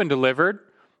 We have been delivered.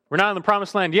 We're not in the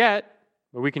promised land yet,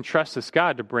 but we can trust this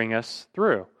God to bring us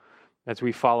through. As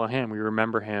we follow him, we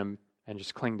remember him and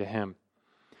just cling to him.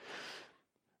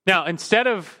 Now, instead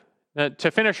of,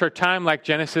 to finish our time like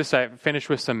Genesis, I finished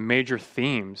with some major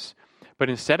themes. But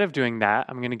instead of doing that,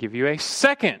 I'm going to give you a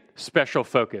second special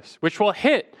focus, which will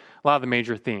hit a lot of the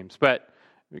major themes. But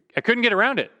I couldn't get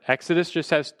around it. Exodus just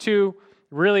has two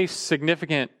really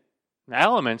significant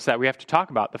elements that we have to talk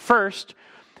about. The first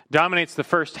dominates the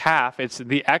first half. It's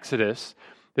the Exodus.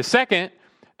 The second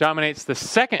dominates the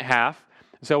second half.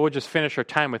 So we'll just finish our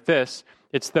time with this.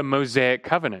 It's the Mosaic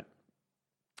Covenant.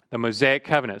 The Mosaic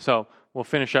Covenant. So we'll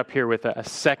finish up here with a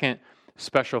second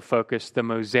special focus, the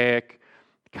Mosaic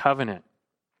Covenant.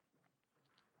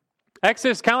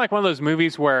 Exodus is kind of like one of those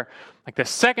movies where like the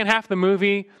second half of the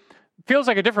movie feels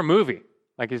like a different movie.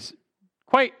 Like it's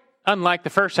quite unlike the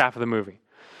first half of the movie.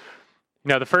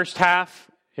 The first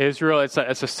half, Israel, it's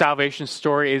a salvation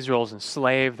story. Israel's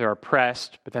enslaved, they're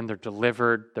oppressed, but then they're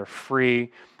delivered, they're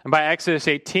free. And by Exodus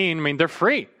 18, they're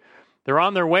free. They're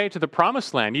on their way to the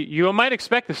promised land. You might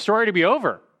expect the story to be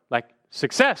over, like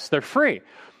success, they're free.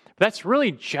 But that's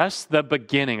really just the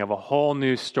beginning of a whole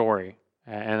new story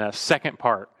and a second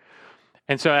part.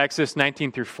 And so Exodus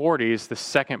 19 through 40 is the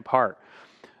second part.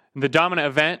 The dominant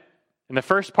event in the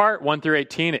first part, 1 through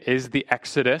 18, is the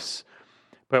Exodus.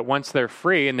 But once they're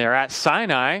free and they're at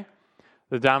Sinai,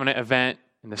 the dominant event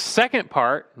in the second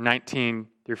part, 19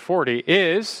 through 40,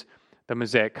 is the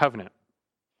Mosaic Covenant.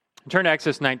 Turn to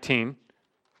Exodus 19.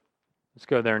 Let's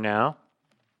go there now.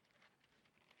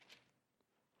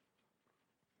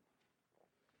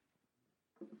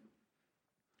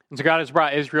 And so God has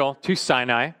brought Israel to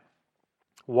Sinai.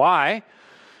 Why?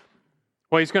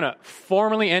 Well, he's going to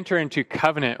formally enter into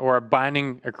covenant or a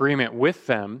binding agreement with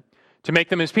them to make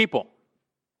them his people.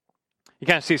 You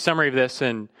kind of see a summary of this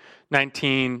in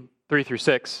 19, 3 through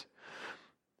 6.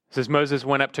 It says, Moses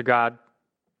went up to God,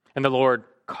 and the Lord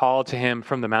called to him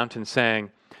from the mountain,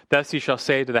 saying, Thus you shall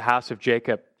say to the house of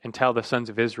Jacob, and tell the sons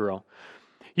of Israel,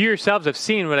 You yourselves have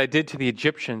seen what I did to the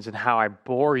Egyptians, and how I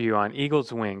bore you on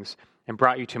eagle's wings, and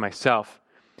brought you to myself.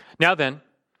 Now then,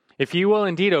 if you will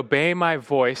indeed obey my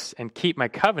voice and keep my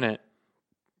covenant,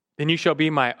 then you shall be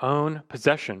my own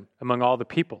possession among all the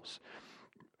peoples.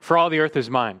 For all the earth is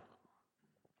mine.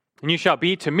 And you shall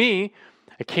be to me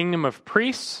a kingdom of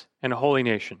priests and a holy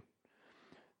nation.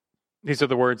 These are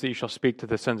the words that you shall speak to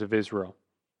the sons of Israel.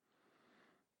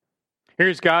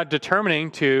 Here's God determining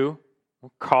to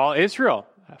call Israel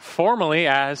formally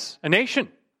as a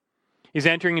nation. He's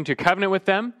entering into covenant with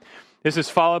them. This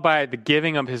is followed by the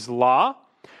giving of his law,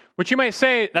 which you might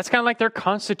say, that's kind of like their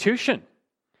constitution.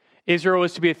 Israel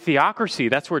was to be a theocracy.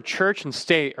 That's where church and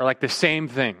state are like the same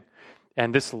thing.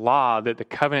 And this law, that the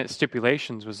covenant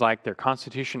stipulations, was like their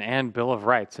Constitution and Bill of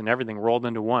Rights, and everything rolled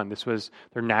into one. This was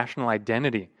their national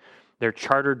identity, their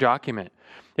charter document.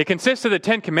 It consists of the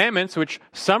Ten Commandments, which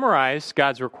summarize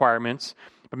God's requirements,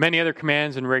 but many other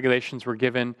commands and regulations were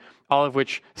given, all of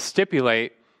which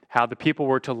stipulate how the people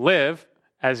were to live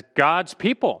as God's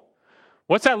people.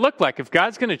 What's that look like? If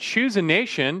God's going to choose a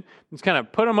nation, he's going to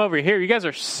put them over here. You guys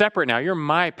are separate now. You're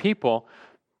my people.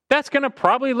 That's going to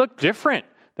probably look different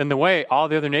than the way all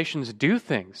the other nations do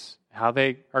things, how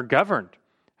they are governed,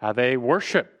 how they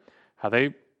worship, how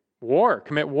they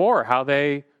commit war, how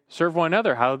they serve one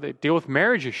another, how they deal with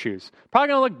marriage issues. Probably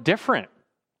going to look different.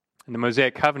 And the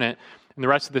Mosaic Covenant and the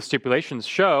rest of the stipulations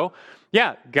show,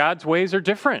 God's ways are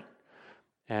different.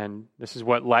 And this is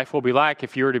what life will be like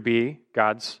if you were to be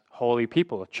God's holy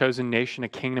people, a chosen nation, a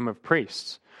kingdom of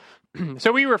priests.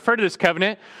 So we refer to this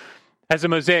covenant as a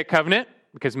Mosaic covenant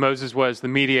because Moses was the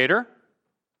mediator.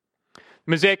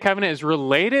 The Mosaic covenant is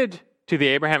related to the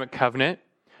Abrahamic covenant,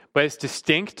 but it's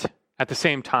distinct at the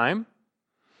same time.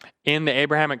 In the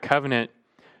Abrahamic covenant,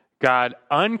 God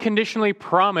unconditionally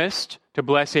promised to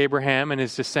bless Abraham and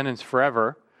his descendants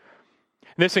forever.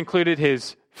 This included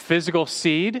his physical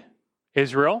seed,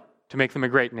 Israel, to make them a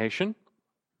great nation.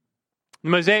 The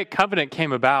Mosaic covenant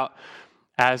came about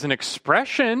as an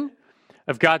expression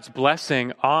of God's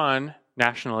blessing on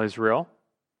national Israel.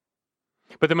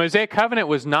 But the Mosaic covenant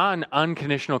was not an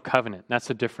unconditional covenant. That's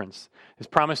the difference. His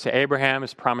promise to Abraham,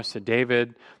 his promise to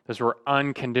David, those were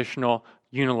unconditional,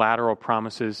 unilateral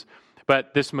promises.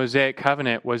 But this Mosaic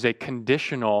covenant was a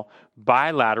conditional,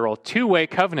 bilateral, two-way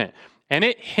covenant. And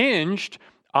it hinged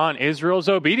on Israel's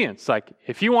obedience. Like,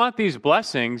 if you want these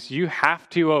blessings, you have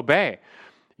to obey.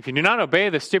 If you do not obey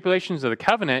the stipulations of the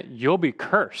covenant, you'll be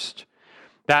cursed.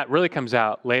 That really comes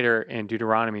out later in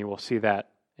Deuteronomy. We'll see that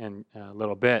in a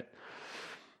little bit.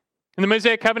 And the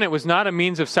Mosaic covenant was not a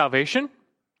means of salvation,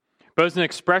 but it was an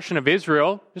expression of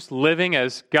Israel just living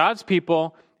as God's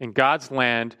people in God's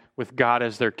land with God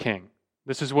as their king.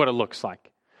 This is what it looks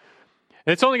like.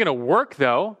 And it's only going to work,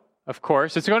 though, of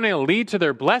course. It's going to lead to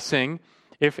their blessing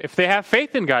if they have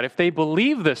faith in God, if they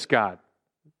believe this God,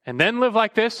 and then live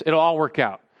like this, it'll all work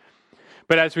out.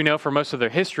 But as we know from most of their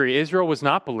history, Israel was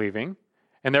not believing,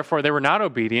 and therefore they were not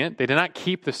obedient. They did not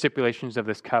keep the stipulations of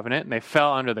this covenant, and they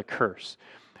fell under the curse,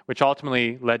 which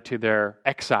ultimately led to their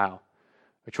exile,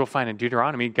 which we'll find in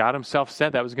Deuteronomy. God himself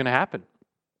said that was going to happen.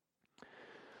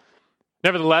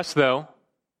 Nevertheless, though,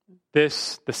 the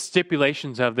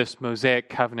stipulations of this Mosaic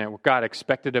covenant, what God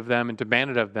expected of them and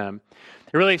demanded of them,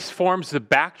 it really forms the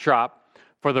backdrop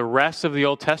for the rest of the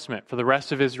Old Testament, for the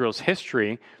rest of Israel's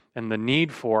history, and the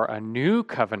need for a new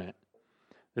covenant.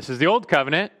 This is the Old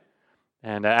Covenant,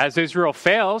 and as Israel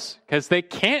fails, because they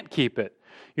can't keep it.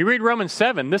 You read Romans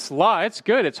 7, this law, it's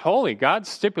good, it's holy. God's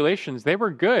stipulations, they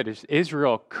were good.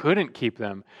 Israel couldn't keep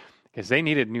them because they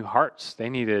needed new hearts. They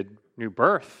needed new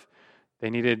birth. They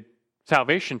needed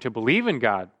salvation to believe in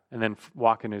God and then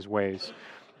walk in his ways.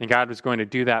 And God was going to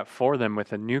do that for them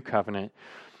with a new covenant.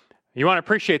 You want to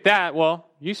appreciate that? Well,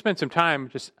 you spend some time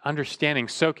just understanding,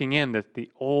 soaking in the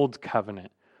old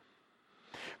covenant.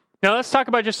 Now let's talk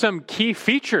about just some key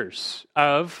features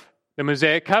of the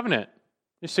Mosaic covenant,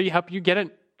 just so you get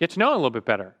to know it a little bit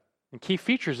better. And key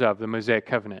features of the Mosaic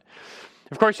covenant.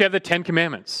 Of course, you have the Ten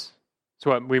Commandments. It's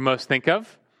what we most think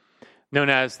of, known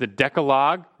as the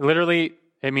Decalogue. Literally,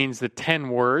 it means the 10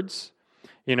 words.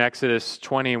 In Exodus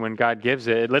 20, when God gives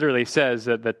it, it literally says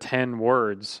that the 10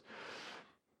 words.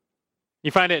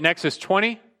 You find it in Exodus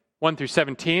 20, 1 through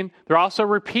 17. They're also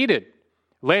repeated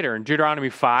later in Deuteronomy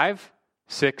 5,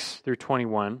 6 through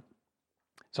 21.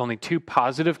 It's only 2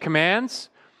 positive commands.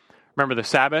 Remember the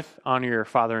Sabbath, honor your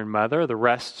father and mother. The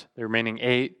rest, the remaining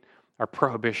 8, are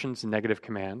prohibitions and negative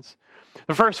commands.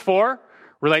 The first 4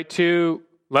 relate to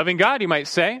loving God, you might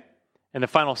say, and the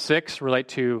final 6 relate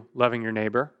to loving your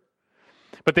neighbor.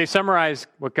 But they summarize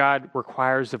what God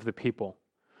requires of the people.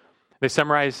 They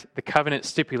summarize the covenant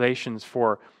stipulations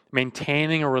for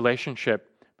maintaining a relationship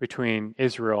between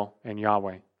Israel and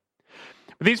Yahweh.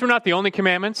 But these were not the only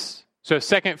commandments. So a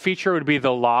second feature would be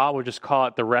the law. We'll just call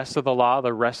it the rest of the law,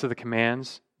 the rest of the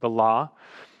commands, the law.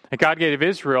 And God gave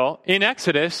Israel, in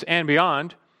Exodus and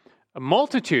beyond, a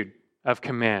multitude of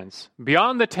commands,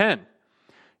 beyond the 10,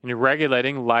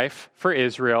 regulating life for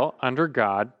Israel under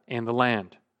God and the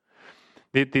land.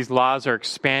 These laws are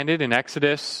expanded in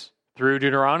Exodus through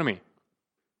Deuteronomy.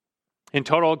 In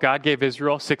total, God gave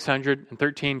Israel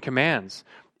 613 commands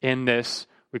in this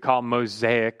we call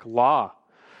Mosaic law.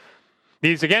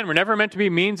 These, again, were never meant to be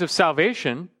means of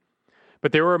salvation,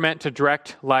 but they were meant to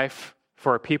direct life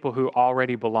for a people who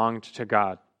already belonged to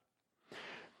God.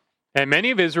 And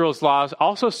many of Israel's laws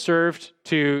also served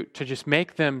to just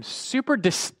make them super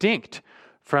distinct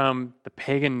from the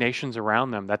pagan nations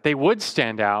around them, that they would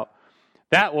stand out.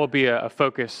 That will be a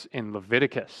focus in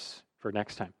Leviticus for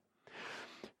next time.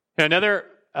 Another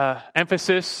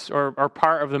emphasis or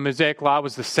part of the Mosaic Law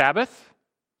was the Sabbath.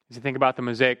 As you think about the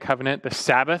Mosaic Covenant, the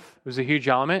Sabbath was a huge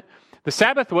element. The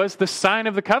Sabbath was the sign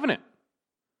of the covenant.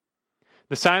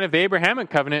 The sign of the Abrahamic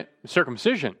covenant,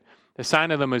 circumcision. The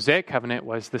sign of the Mosaic covenant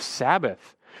was the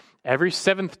Sabbath. Every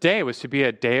seventh day was to be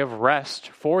a day of rest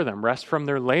for them, rest from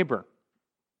their labor.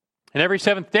 And every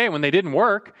seventh day, when they didn't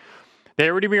work,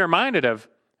 they were to be reminded of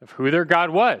who their God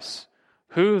was,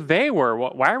 who they were.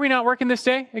 Why are we not working this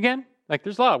day again? Like,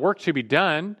 there's a lot of work to be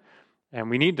done, and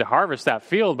we need to harvest that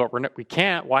field, but we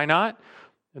can't. Why not?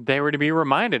 They were to be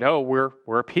reminded, we're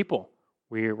a people.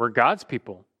 We're God's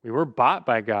people. We were bought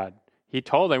by God. He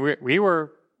told them we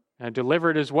were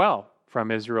delivered as well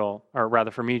from Israel, or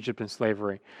rather from Egypt and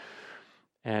slavery.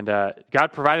 And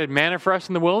God provided manna for us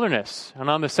in the wilderness. And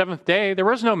on the seventh day, there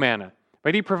was no manna.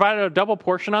 But he provided a double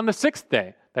portion on the sixth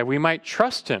day, that we might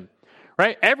trust him.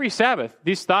 Right? Every Sabbath,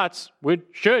 these thoughts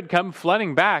should come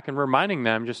flooding back and reminding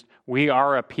them just, we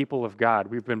are a people of God.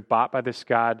 We've been bought by this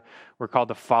God. We're called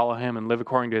to follow him and live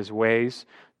according to his ways,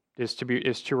 is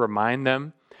to remind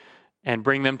them and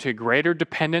bring them to greater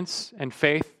dependence and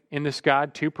faith in this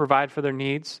God to provide for their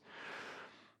needs.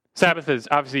 Sabbath is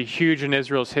obviously huge in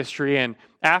Israel's history, and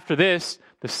after this,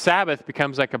 the Sabbath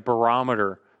becomes like a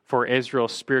barometer for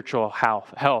Israel's spiritual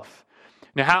health.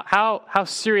 Now, how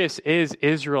serious is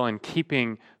Israel in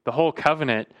keeping the whole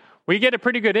covenant? We get a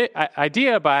pretty good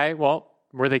idea by,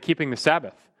 were they keeping the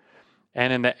Sabbath?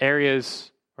 And in the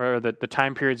areas or the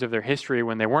time periods of their history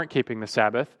when they weren't keeping the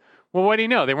Sabbath, well, what do you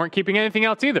know? They weren't keeping anything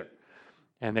else either.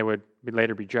 And they would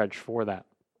later be judged for that.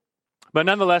 But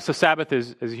nonetheless, the Sabbath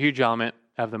is a huge element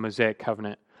of the Mosaic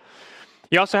covenant.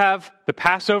 You also have the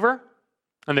Passover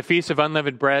and the Feast of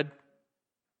Unleavened Bread.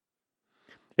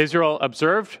 Israel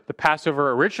observed the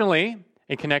Passover originally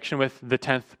in connection with the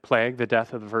 10th plague, the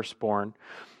death of the firstborn.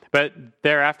 But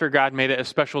thereafter, God made it a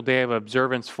special day of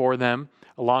observance for them,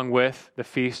 along with the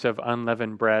Feast of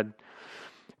Unleavened Bread.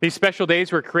 These special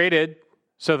days were created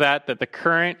so that the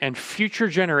current and future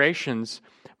generations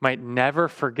might never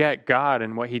forget God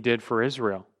and what he did for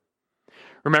Israel.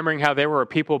 Remembering how they were a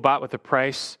people bought with a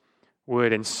price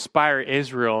would inspire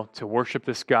Israel to worship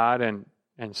this God and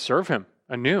serve him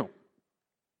anew.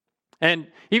 And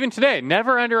even today,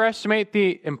 never underestimate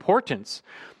the importance,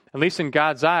 at least in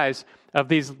God's eyes, of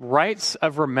these rites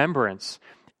of remembrance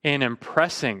in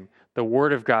impressing the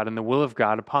Word of God and the will of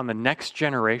God upon the next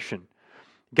generation.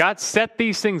 God set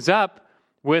these things up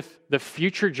with the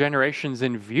future generations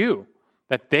in view,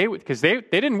 because they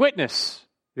didn't witness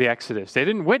the Exodus. They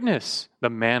didn't witness the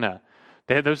manna.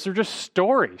 Those are just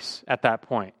stories at that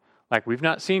point. Like, we've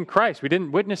not seen Christ. We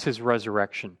didn't witness his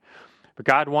resurrection. But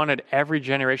God wanted every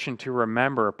generation to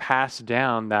remember, pass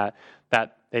down the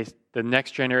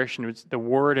next generation, the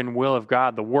word and will of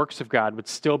God, the works of God would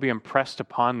still be impressed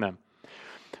upon them.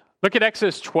 Look at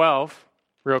Exodus 12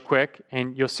 real quick,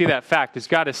 and you'll see that fact as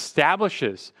God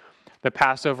establishes the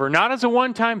Passover not as a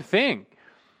one-time thing,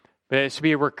 but it's to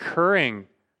be a recurring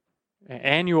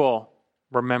annual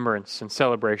remembrance and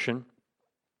celebration.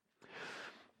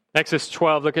 Exodus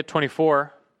 12, look at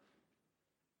 24.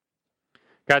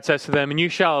 God says to them, "And you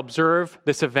shall observe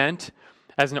this event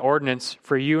as an ordinance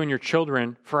for you and your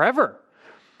children forever.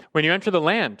 When you enter the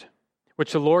land,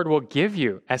 which the Lord will give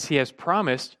you, as he has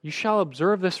promised, you shall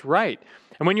observe this rite.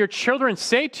 And when your children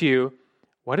say to you,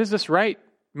 'What does this rite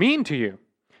mean to you?'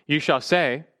 you shall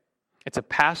say, 'It's a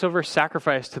Passover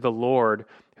sacrifice to the Lord,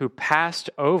 who passed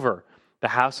over the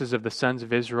houses of the sons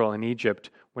of Israel in Egypt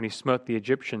when he smote the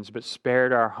Egyptians, but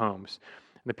spared our homes.'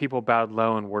 And the people bowed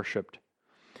low and worshipped."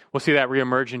 We'll see that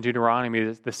reemerge in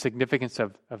Deuteronomy, the significance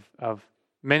of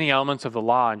many elements of the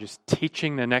law and just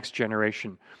teaching the next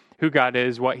generation who God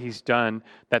is, what he's done,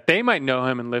 that they might know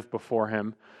him and live before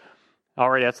him.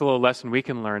 Already, that's a little lesson we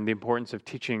can learn, the importance of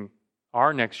teaching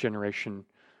our next generation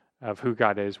of who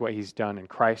God is, what he's done in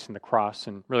Christ and the cross,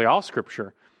 and really all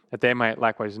Scripture, that they might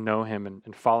likewise know him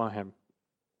and follow him.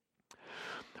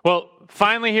 Well,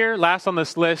 finally here, last on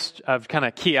this list of kind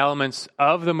of key elements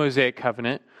of the Mosaic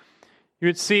covenant, you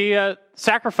would see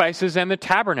sacrifices and the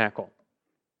tabernacle.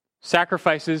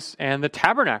 Sacrifices and the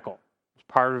tabernacle is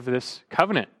part of this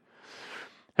covenant.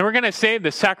 And we're going to save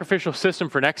the sacrificial system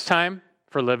for next time,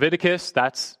 for Leviticus.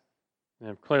 That's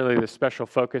clearly the special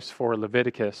focus for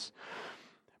Leviticus.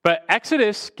 But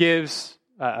Exodus gives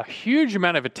a huge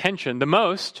amount of attention, the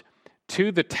most,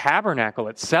 to the tabernacle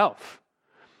itself.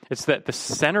 It's the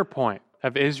center point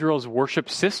of Israel's worship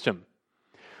system.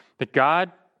 That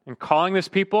God, in calling this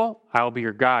people, I will be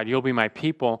your God, you'll be my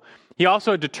people. He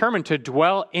also determined to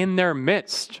dwell in their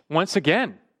midst once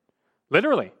again,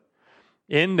 literally.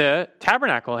 In the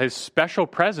tabernacle, his special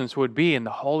presence would be in the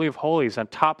Holy of Holies on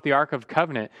top of the Ark of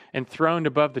Covenant, enthroned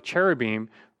above the cherubim.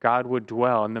 God would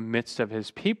dwell in the midst of his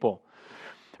people.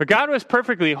 But God was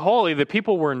perfectly holy, the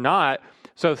people were not,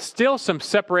 so still some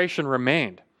separation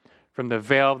remained from the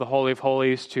veil of the Holy of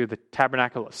Holies to the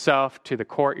tabernacle itself, to the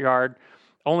courtyard.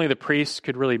 Only the priests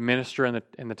could really minister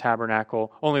in the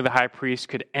tabernacle. Only the high priest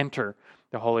could enter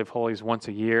the Holy of Holies once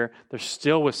a year. There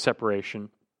still was separation.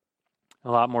 A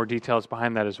lot more details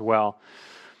behind that as well.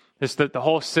 It's the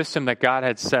whole system that God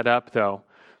had set up, though,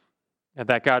 and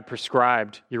that God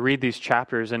prescribed. You read these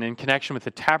chapters, and in connection with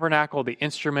the tabernacle, the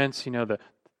instruments, the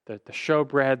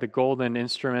showbread, the golden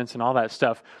instruments, and all that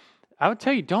stuff, I would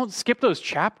tell you, don't skip those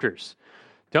chapters.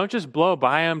 Don't just blow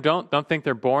by them. Don't think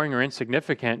they're boring or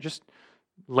insignificant. Just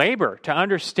labor to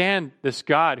understand this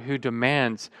God who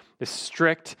demands this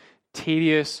strict,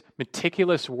 tedious,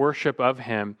 meticulous worship of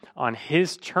him on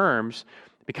his terms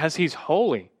because he's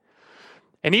holy.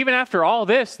 And even after all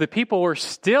this, the people were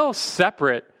still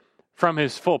separate from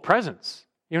his full presence,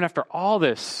 even after all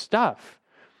this stuff.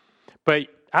 But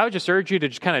I would just urge you to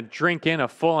just kind of drink in a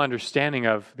full understanding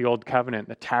of the Old Covenant,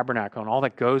 the tabernacle, and all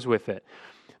that goes with it.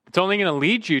 It's only going to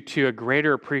lead you to a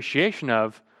greater appreciation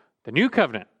of the New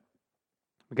Covenant.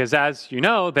 Because as you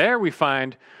know, there we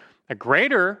find a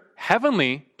greater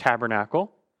heavenly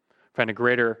tabernacle, find a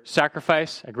greater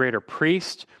sacrifice, a greater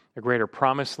priest, a greater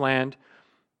promised land,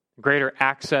 greater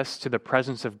access to the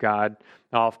presence of God.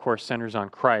 All, of course, centers on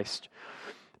Christ.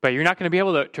 But you're not going to be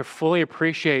able to fully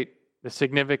appreciate the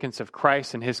significance of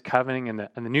Christ and his covenant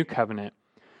and the new covenant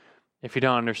if you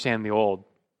don't understand the old.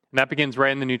 And that begins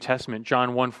right in the New Testament. John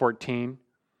 1:14,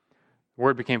 the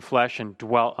Word became flesh and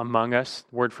dwelt among us.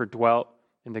 The word for dwelt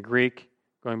in the Greek,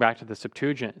 going back to the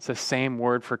Septuagint, it's the same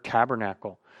word for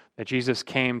tabernacle, that Jesus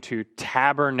came to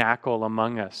tabernacle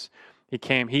among us.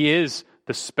 He is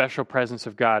the special presence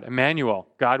of God. Emmanuel,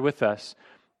 God with us.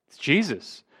 It's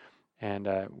Jesus. And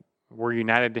we're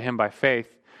united to him by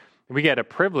faith. We get a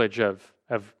privilege of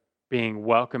being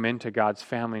welcome into God's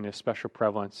family in his special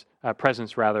presence.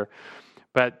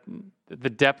 But the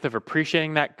depth of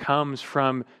appreciating that comes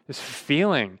from this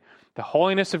feeling, the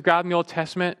holiness of God in the Old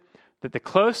Testament, that the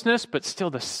closeness, but still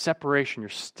the separation. You're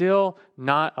still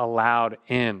not allowed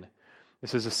in.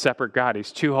 This is a separate God.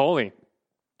 He's too holy.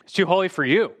 He's too holy for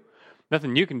you.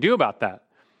 Nothing you can do about that.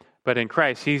 But in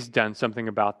Christ, he's done something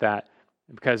about that.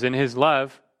 Because in his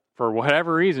love, for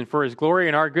whatever reason, for his glory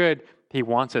and our good, he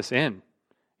wants us in.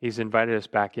 He's invited us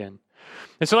back in.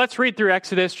 And so let's read through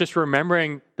Exodus, just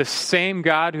remembering the same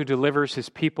God who delivers his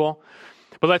people.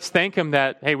 But let's thank him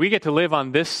that, hey, we get to live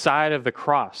on this side of the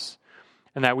cross,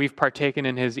 and that we've partaken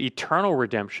in his eternal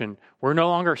redemption. We're no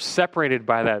longer separated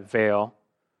by that veil.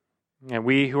 And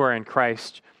we who are in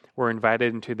Christ were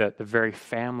invited into the very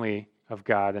family of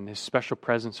God and his special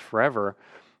presence forever.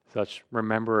 So let's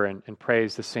remember and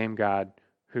praise the same God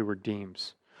who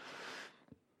redeems.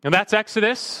 And that's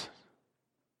Exodus,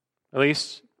 at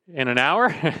least in an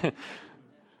hour.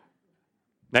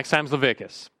 Next time's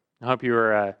Leviticus. I hope you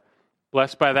were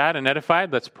blessed by that and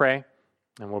edified. Let's pray,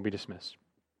 and we'll be dismissed.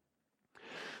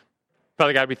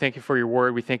 Father God, we thank you for your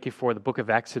word. We thank you for the book of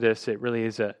Exodus. It really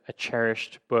is a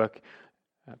cherished book,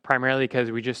 primarily because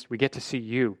we get to see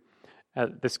you,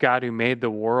 this God who made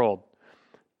the world,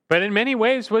 but in many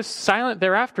ways was silent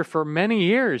thereafter for many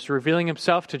years, revealing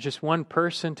himself to just one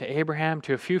person, to Abraham,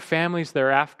 to a few families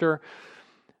thereafter.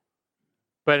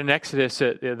 But in Exodus,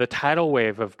 the tidal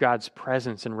wave of God's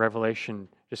presence and revelation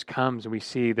just comes, and we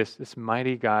see this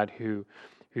mighty God who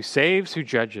saves, who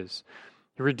judges,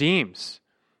 who redeems,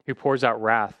 who pours out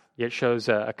wrath, yet shows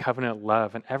a covenant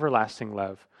love, an everlasting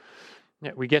love.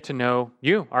 We get to know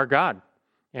you, our God,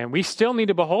 and we still need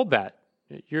to behold that.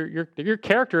 Your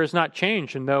character has not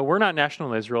changed, and though we're not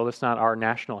national Israel, that's not our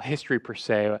national history per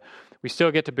se, we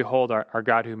still get to behold our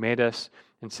God who made us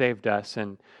and saved us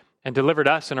and delivered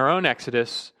us in our own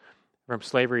exodus from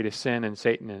slavery to sin and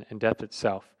Satan and death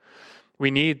itself.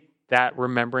 We need that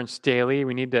remembrance daily.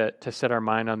 We need to set our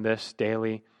mind on this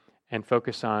daily and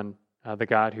focus on the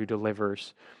God who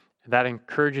delivers. That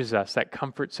encourages us, that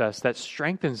comforts us, that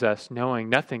strengthens us, knowing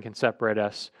nothing can separate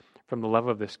us from the love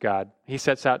of this God. He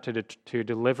sets out to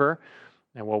deliver,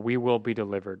 and we will be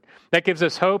delivered. That gives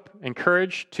us hope and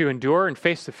courage to endure and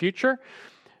face the future.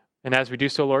 And as we do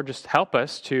so, Lord, just help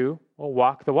us to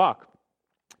walk the walk,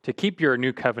 to keep your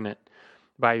new covenant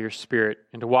by your Spirit,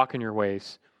 and to walk in your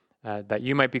ways, that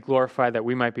you might be glorified, that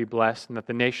we might be blessed, and that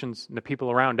the nations and the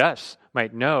people around us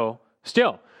might know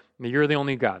still that you're the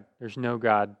only God. There's no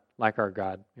God like our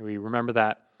God. May we remember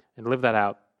that and live that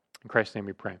out. In Christ's name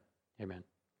we pray. Amen.